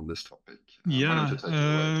 minutes around this topic? Why don't you take it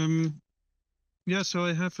away? Yeah, so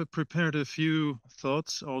I have prepared a few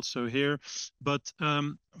thoughts also here, but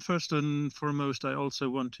first and foremost, I also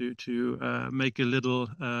want to make a little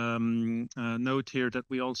note here that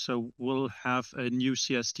we also will have a new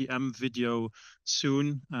CSDM video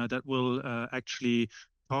soon that will actually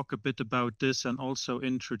talk a bit about this and also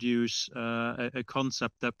introduce a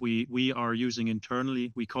concept that we are using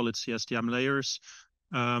internally. We call it CSDM layers.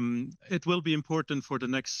 It will be important for the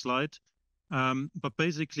next slide. But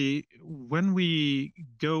basically, when we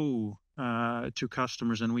go to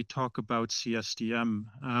customers and we talk about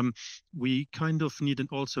CSDM, we kind of need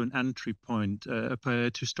also an entry point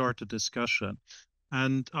to start a discussion.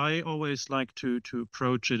 And I always like to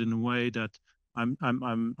approach it in a way that I'm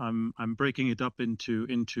breaking it up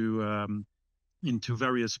into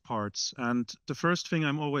various parts. And the first thing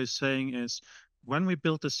I'm always saying is, when we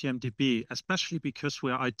build the CMDB, especially because we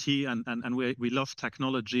are IT and we love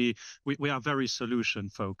technology, we are very solution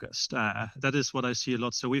focused. That is what I see a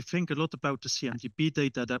lot. So we think a lot about the CMDB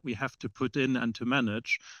data that we have to put in and to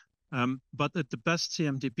manage. But the best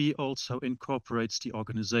CMDB also incorporates the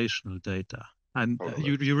organizational data. And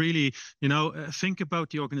you really, think about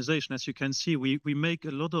the organization. As you can see, we make a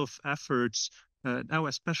lot of efforts now,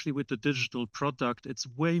 especially with the digital product. It's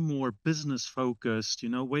way more business focused,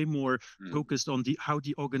 way more focused on how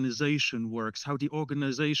the organization works, how the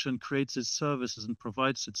organization creates its services and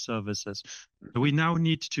provides its services. We now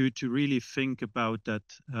need to really think about that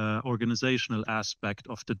organizational aspect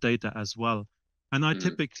of the data as well. And I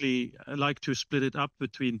typically like to split it up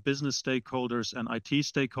between business stakeholders and IT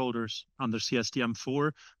stakeholders under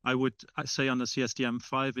CSDM4. I would say under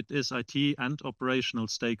CSDM5, it is IT and operational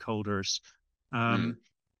stakeholders.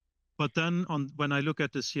 But then when I look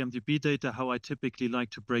at the CMDB data, how I typically like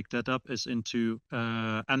to break that up is into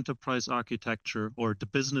enterprise architecture or the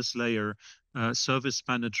business layer, service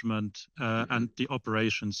management, and the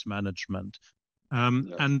operations management.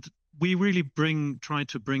 And we really try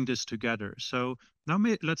to bring this together. So now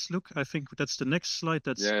let's look, I think that's the next slide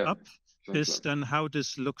that's up, is then how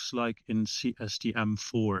this looks like in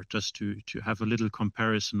CSDM4, just to have a little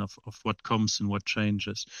comparison of what comes and what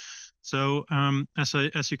changes. So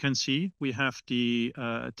as you can see, we have the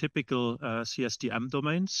typical CSDM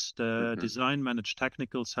domains, the design, manage,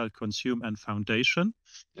 technical, sell, consume, and foundation.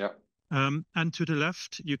 And to the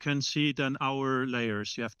left, you can see then our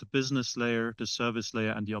layers. You have the business layer, the service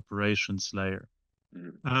layer, and the operations layer.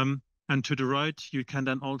 And to the right, you can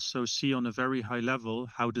then also see on a very high level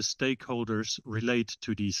how the stakeholders relate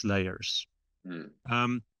to these layers.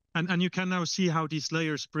 And you can now see how these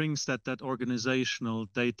layers brings that organizational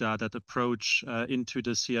data, that approach into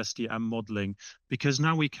the CSDM modeling, because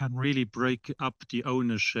now we can really break up the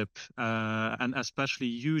ownership and especially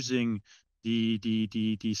using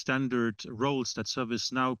the standard roles that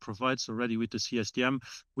ServiceNow provides already with the CSDM,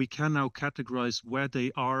 we can now categorize where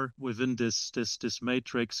they are within this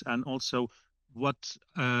matrix, and also what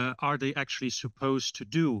are they actually supposed to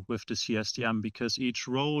do with the CSDM, because each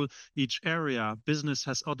role, each area, business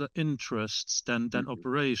has other interests than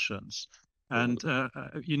operations. And,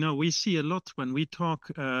 we see a lot when we talk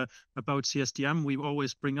about CSDM, we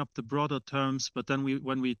always bring up the broader terms, but then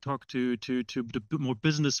when we talk to the more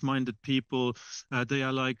business-minded people, they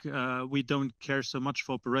are like, we don't care so much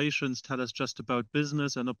for operations, tell us just about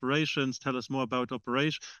business, and operations, tell us more about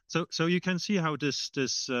operation. So you can see how this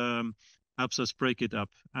helps us break it up.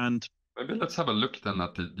 And Maybe let's have a look then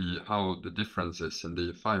at the how the differences in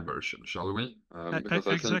the 5 version, shall we? Because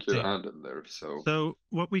I think you Exactly. added there. So So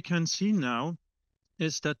what we can see now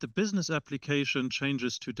is that the business application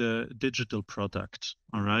changes to the digital product.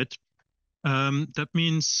 All right. That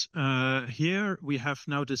means here we have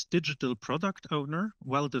now this digital product owner,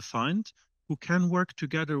 well defined, who can work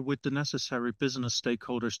together with the necessary business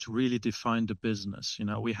stakeholders to really define the business. You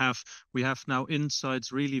know, we have now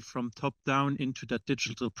insights really from top down into that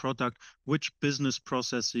digital product, which business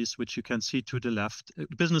processes, which you can see to the left.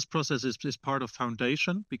 Business processes is part of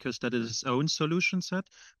foundation because that is its own solution set,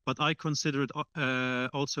 but I consider it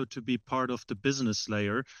also to be part of the business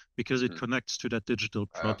layer because it mhm. connects to that digital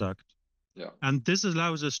product. Yeah. And this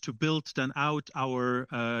allows us to build then out our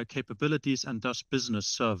capabilities and thus business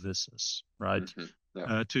services, right?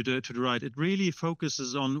 Yeah. To the right, it really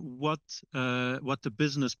focuses on what the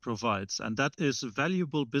business provides, and that is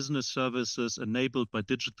valuable business services enabled by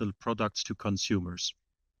digital products to consumers.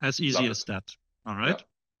 As easy Love as it. that. All Yeah. right.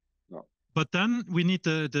 No. But then we need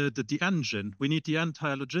the engine. We need the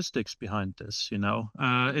entire logistics behind this. You know,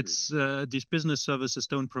 it's these business services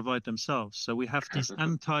don't provide themselves, so we have these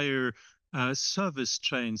entire service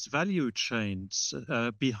chains, value chains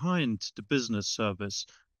behind the business service,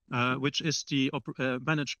 which is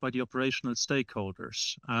managed by the operational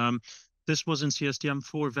stakeholders. This was in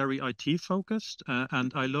CSDM4 very IT focused,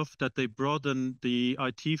 and I love that they broaden the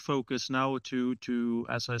IT focus now to,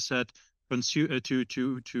 as I said,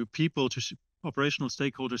 to people, to operational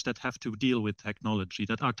stakeholders that have to deal with technology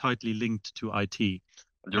that are tightly linked to IT.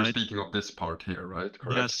 And you're Right? speaking of this part here, right?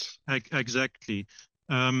 Yes, Correct? exactly.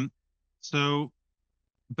 So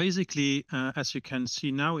basically, as you can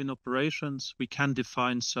see now in operations, we can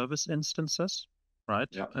define service instances, right?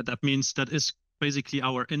 Yeah. That means that is basically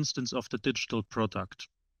our instance of the digital product.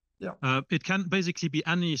 Yeah. It can basically be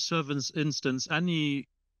any service instance, any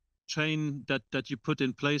chain that you put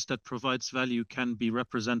in place that provides value can be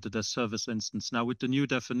represented as service instance. Now, with the new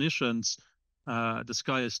definitions, the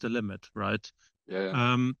sky is the limit, right?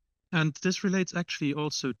 Yeah. And this relates actually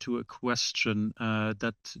also to a question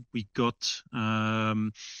that we got Yeah.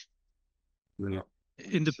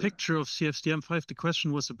 in the picture of CSDM5. The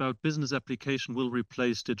question was about business application will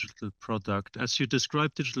replace digital product. As you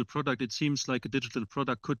described digital product, it seems like a digital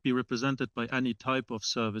product could be represented by any type of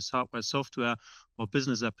service, hardware, software, or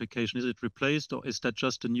business application. Is it replaced, or is that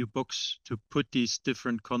just a new box to put these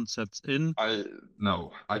different concepts in?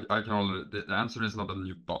 No, I can only, the answer is not a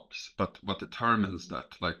new box, but what determines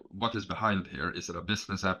that, like what is behind here, is it a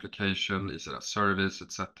business application, is it a service,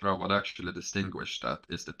 etc. What actually distinguishes that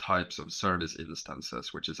is the types of service instances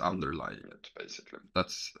which is underlying it, basically.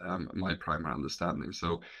 That's my primary understanding.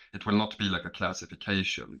 So it will not be like a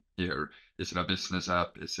classification here. Is it a business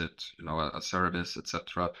app? Is it, you know, a service,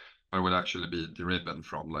 etc. But it will actually be driven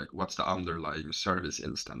from like what's the underlying service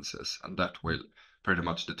instances, and that will pretty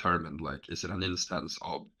much determined, like, is it an instance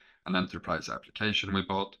of an enterprise application we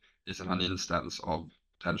bought? Is it an instance of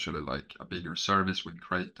potentially like a bigger service we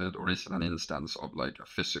created? Or is it an instance of like a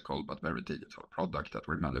physical but very digital product that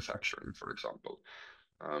we're manufacturing, for example?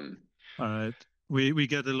 All right. We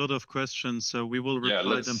get a lot of questions, so we will Yeah,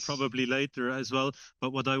 reply them let's. probably later as well.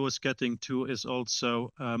 But what I was getting to is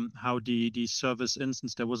also how the service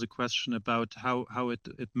instance. There was a question about how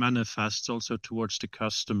it manifests also towards the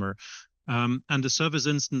customer. And the service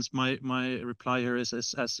instance, my reply here is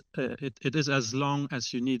as it is as long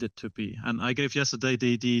as you need it to be. And I gave yesterday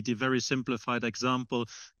the very simplified example.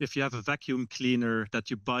 If you have a vacuum cleaner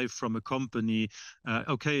that you buy from a company,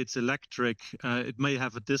 okay, it's electric, it may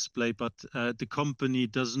have a display, but the company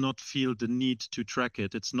does not feel the need to track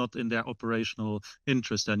it. It's not in their operational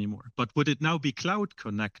interest anymore. But would it now be cloud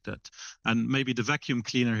connected? And maybe the vacuum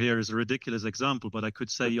cleaner here is a ridiculous example, but I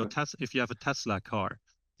could say if you have a Tesla car,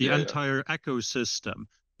 the Yeah, entire ecosystem.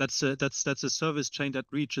 That's a service chain that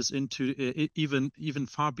reaches into even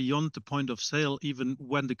far beyond the point of sale, even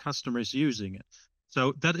when the customer is using it.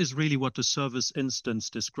 So that is really what the service instance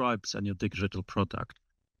describes in your digital product.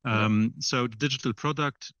 yeah. So the digital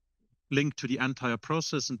product linked to the entire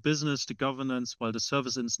process and business, the governance, while the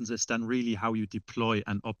service instance is then really how you deploy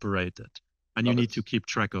and operate it. And you Love need it. to keep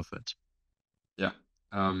track of it. Yeah.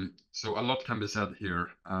 So a lot can be said here.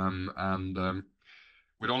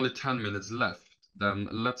 With only 10 minutes left, then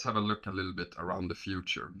let's have a look a little bit around the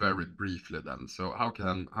future, very briefly then. So how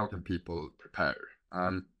can people prepare?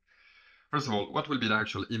 First of all, what will be the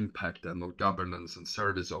actual impact then of governance and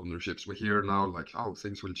service ownerships? We hear now like, oh,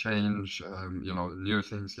 things will change, you know, new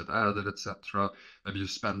things get added, etc. Maybe you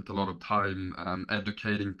spent a lot of time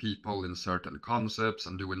educating people in certain concepts,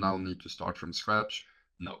 and do we now need to start from scratch?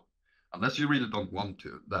 No. Unless you really don't want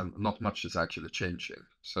to, then not much is actually changing.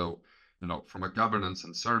 So from a governance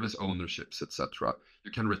and service ownerships, etc.,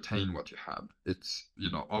 you can retain what you have. It's,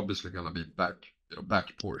 obviously going to be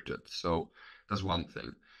backported. So that's one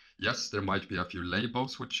thing. Yes, there might be a few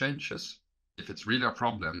labels with changes. If it's really a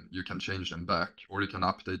problem, you can change them back, or you can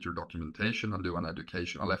update your documentation and do an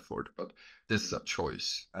educational effort. But this is a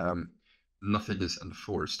choice. Nothing is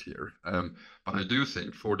enforced here. But I do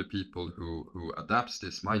think for the people who adapts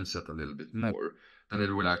this mindset a little bit more, then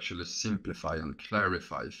it will actually simplify and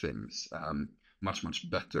clarify things much, much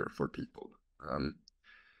better for people.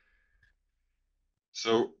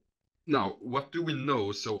 So now, what do we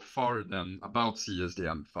know so far then about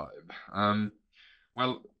CSDM5?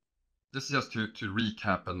 Well, this is just to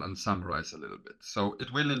recap and summarize a little bit. So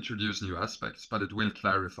it will introduce new aspects, but it will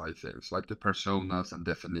clarify things like the personas and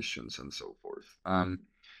definitions and so forth.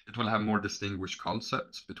 It will have more distinguished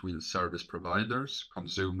concepts between service providers,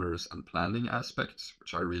 consumers, and planning aspects,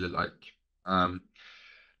 which I really like.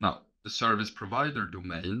 Now, the service provider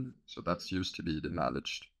domain, so that's used to be the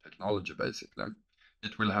managed technology basically,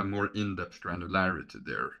 it will have more in-depth granularity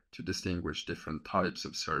there to distinguish different types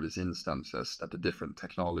of service instances that the different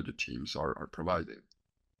technology teams are providing.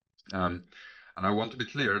 And I want to be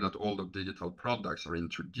clear that although digital products are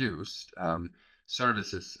introduced,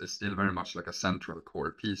 services is still very much like a central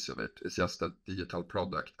core piece of it. It's just that digital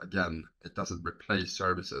product, again, it doesn't replace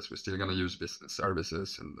services. We're still going to use business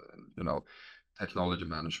services and technology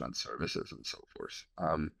management services and so forth.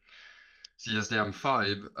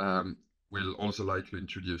 CSDM5 will also likely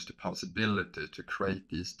introduce the possibility to create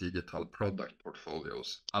these digital product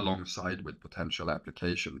portfolios alongside with potential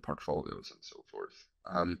application portfolios and so forth.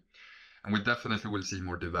 And we definitely will see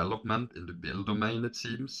more development in the build domain, it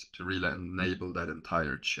seems, to really enable that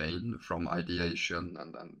entire chain from ideation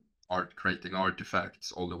and creating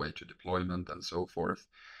artifacts all the way to deployment and so forth.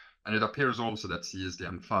 And it appears also that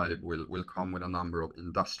CSDM5 will come with a number of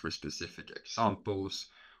industry-specific examples,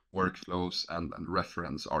 workflows, and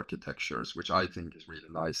reference architectures, which I think is really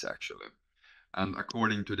nice, actually. And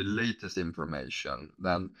according to the latest information,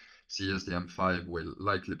 then CSDM5 will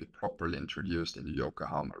likely be properly introduced in the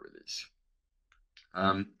Yokohama release.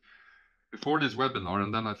 Before this webinar,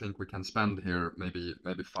 and then I think we can spend here maybe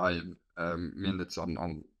 5 minutes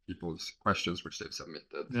on people's questions which they've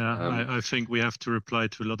submitted. Yeah, I think we have to reply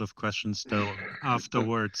to a lot of questions though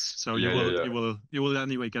afterwards. So you will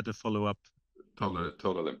anyway get a follow-up.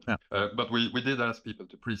 Totally. Yeah. But we did ask people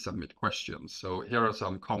to pre-submit questions. So here are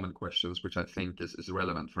some common questions which I think is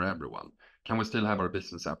relevant for everyone. Can we still have our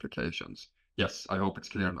business applications? Yes, I hope it's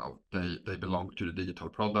clear now. They belong to the digital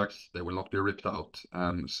products. They will not be ripped out.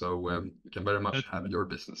 So you can very much have your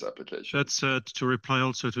business application. That's to reply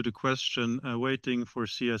also to the question, waiting for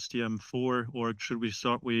CSDM4, or should we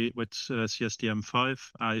start with CSDM5?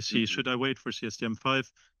 I see. Should I wait for CSDM5?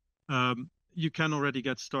 You can already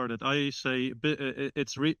get started. I say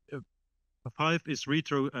it's 5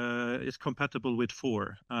 is compatible with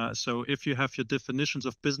 4. So if you have your definitions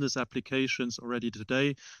of business applications already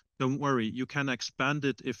today, don't worry. You can expand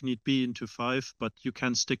it if need be into 5, but you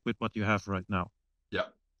can stick with what you have right now. Yeah,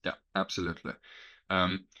 absolutely.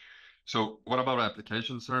 So what about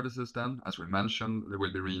application services then? As we mentioned, they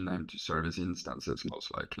will be renamed to service instances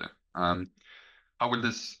most likely. How will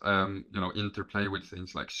this interplay with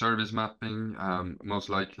things like service mapping? Most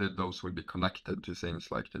likely those will be connected to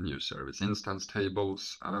things like the new service instance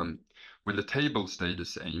tables. Will the tables stay the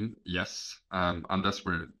same? Yes, unless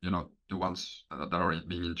we're the ones that are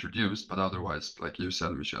being introduced, but otherwise, like you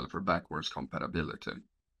said, Michelle, for backwards compatibility.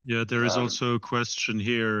 Yeah, there is also a question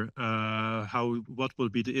here, what will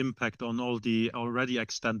be the impact on all the already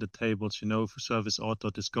extended tables, for service auto,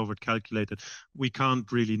 discovered, calculated. We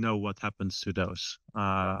can't really know what happens to those.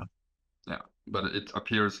 Yeah, but it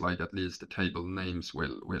appears like at least the table names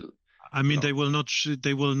will. I mean, they will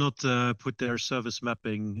not put their service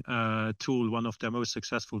mapping tool, one of their most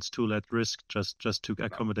successful tool, at risk just to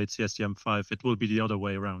accommodate CSDM5. It will be the other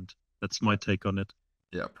way around. That's my take on it.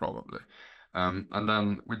 Yeah, probably. And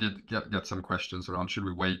then we did get some questions around, should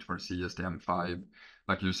we wait for CSDM5?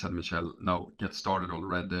 Like you said, Michelle, no, get started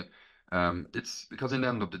already. It's because in the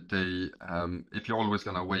end of the day, if you're always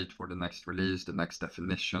going to wait for the next release, the next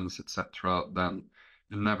definitions, etc., then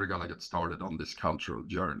you're never going to get started on this cultural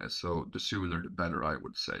journey. So the sooner the better, I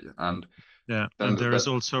would say. And yeah, and there is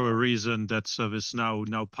also a reason that ServiceNow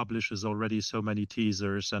now publishes already so many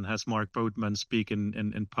teasers and has Mark Boatman speak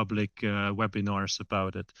in public webinars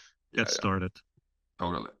about it. Get started.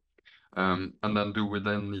 Totally. And then do we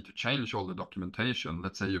then need to change all the documentation?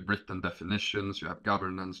 Let's say you've written definitions, you have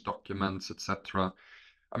governance documents, etc.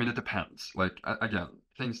 I mean, it depends. Like, again,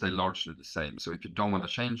 things stay largely the same. So if you don't want to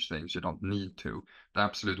change things, you don't need to. The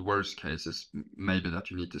absolute worst case is maybe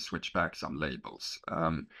that you need to switch back some labels.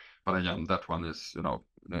 But again, that one is,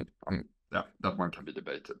 yeah, that one can be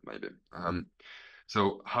debated maybe.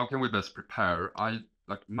 So how can we best prepare?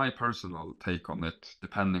 Like my personal take on it,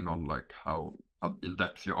 depending on like how in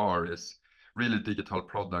depth you are, is really digital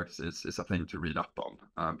products is a thing to read up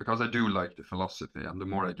on, because I do like the philosophy, and the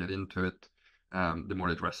more I get into it, the more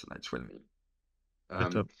it resonates with me.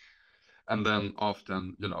 And then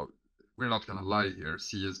often, we're not going to lie here,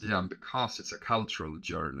 CSDM, because it's a cultural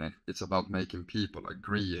journey, it's about making people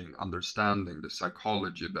agreeing, understanding the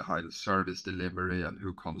psychology behind service delivery and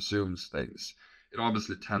who consumes things. It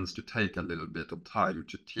obviously tends to take a little bit of time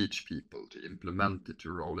to teach people, to implement it,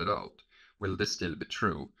 to roll it out. Will this still be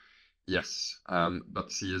true? Yes, but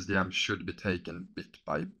CSDM should be taken bit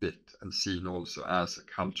by bit and seen also as a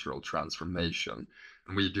cultural transformation.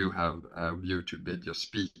 And we do have a YouTube video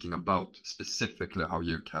speaking about specifically how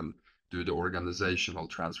you can do the organizational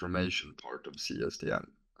transformation part of CSDM.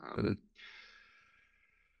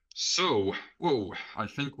 So, whoa, I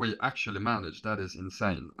think we actually managed. That is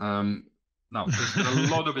insane. Now, there's been a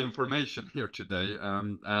lot of information here today,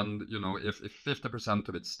 and if 50%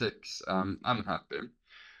 of it sticks, I'm happy.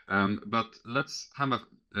 But let's have a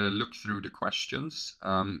look through the questions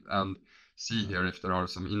and see here if there are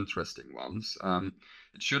some interesting ones.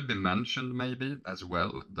 It should be mentioned maybe as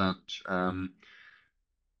well that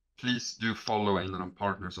please do follow Einar and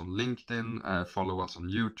Partners on LinkedIn, follow us on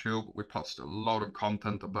YouTube. We post a lot of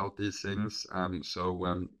content about these things.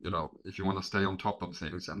 So if you want to stay on top of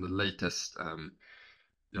things and the latest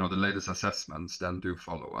assessments, then do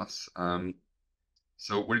follow us.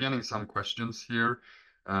 So we're getting some questions here.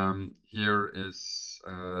 Here is,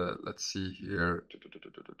 let's see here.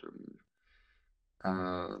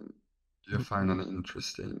 Do you find any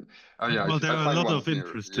interesting? Oh yeah, well, there I are a find lot one of here.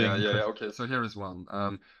 interesting. Yeah. Okay, so here is one.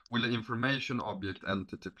 Will the information object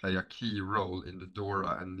entity play a key role in the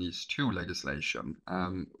DORA and NIS2 legislation?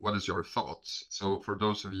 What is your thoughts? So for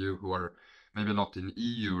those of you who are maybe not in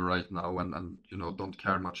EU right now and don't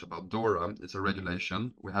care much about DORA, it's a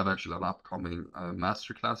regulation. We have actually an upcoming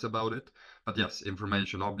masterclass about it. But yes,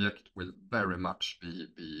 information object will very much be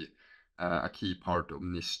a key part of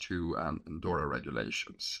NIS2 and DORA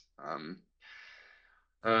regulations.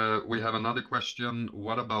 We have another question.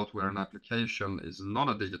 What about where an application is not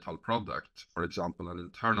a digital product? For example, an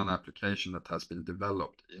internal application that has been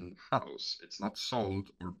developed in-house. It's not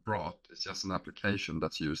sold or bought. It's just an application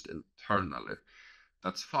that's used internally.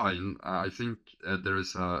 That's fine. I think there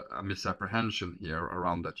is a misapprehension here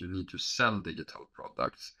around that you need to sell digital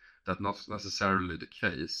products. That's not necessarily the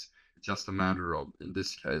case. It's just a matter of, in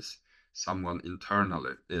this case, someone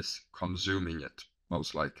internally is consuming it,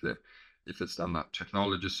 most likely. If it's then a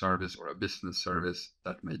technology service or a business service,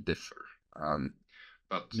 that may differ.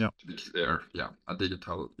 But to be clear, a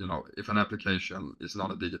digital, if an application is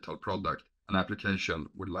not a digital product, an application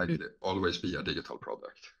would likely always be a digital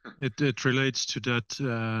product. It relates to that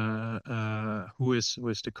who is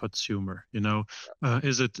the consumer,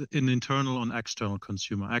 is it an internal or an external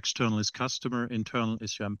consumer? External is customer, internal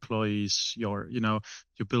is your employees, you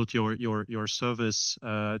build your service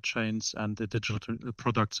chains, and the digital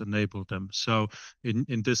products enable them. So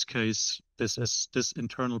in this case, this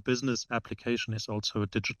internal business application is also a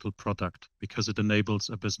digital product because it enables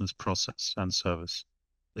a business process and service.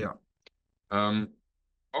 Yeah.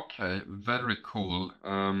 Okay, very cool.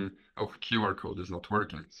 QR code is not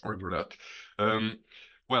working. Sorry for that.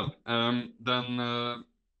 Then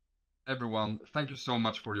everyone, thank you so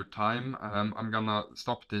much for your time. I'm gonna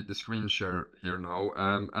stop the screen share here now.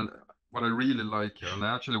 And what I really like here, and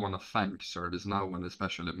I actually want to thank ServiceNow and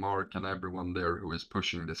especially Mark and everyone there who is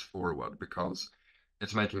pushing this forward, because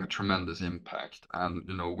it's making a tremendous impact. And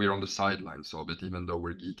we're on the sidelines of it, even though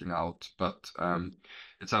we're geeking out. But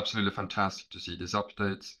it's absolutely fantastic to see these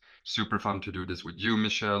updates. Super fun to do this with you,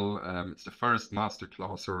 Michelle. It's the first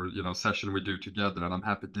masterclass or session we do together, and I'm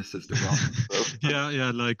happy this is the one. So.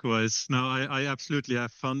 Yeah, likewise. No, I absolutely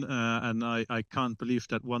have fun, and I can't believe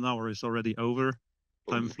that 1 hour is already over.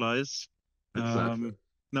 Time flies. Exactly.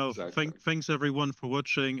 No, thanks everyone for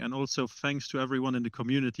watching, and also thanks to everyone in the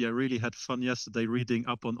community. I really had fun yesterday reading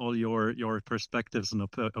up on all your perspectives and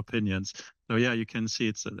opinions. So yeah, you can see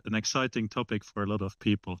it's an exciting topic for a lot of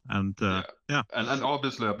people, and yeah. And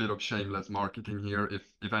obviously a bit of shameless marketing here.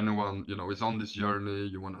 If anyone is on this journey,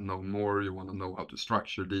 you want to know more, you want to know how to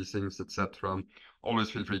structure these things, etc. Always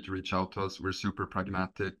feel free to reach out to us. We're super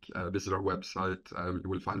pragmatic. Visit our website. You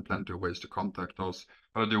will find plenty of ways to contact us.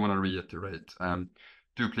 But I do want to reiterate.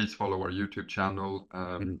 do please follow our YouTube channel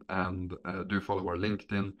and do follow our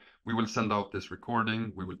LinkedIn. We will send out this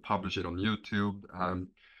recording. We will publish it on YouTube.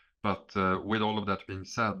 But with all of that being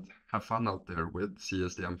said, have fun out there with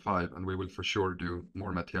CSDM5, and we will for sure do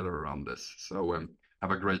more material around this. So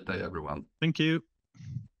have a great day, everyone. Thank you.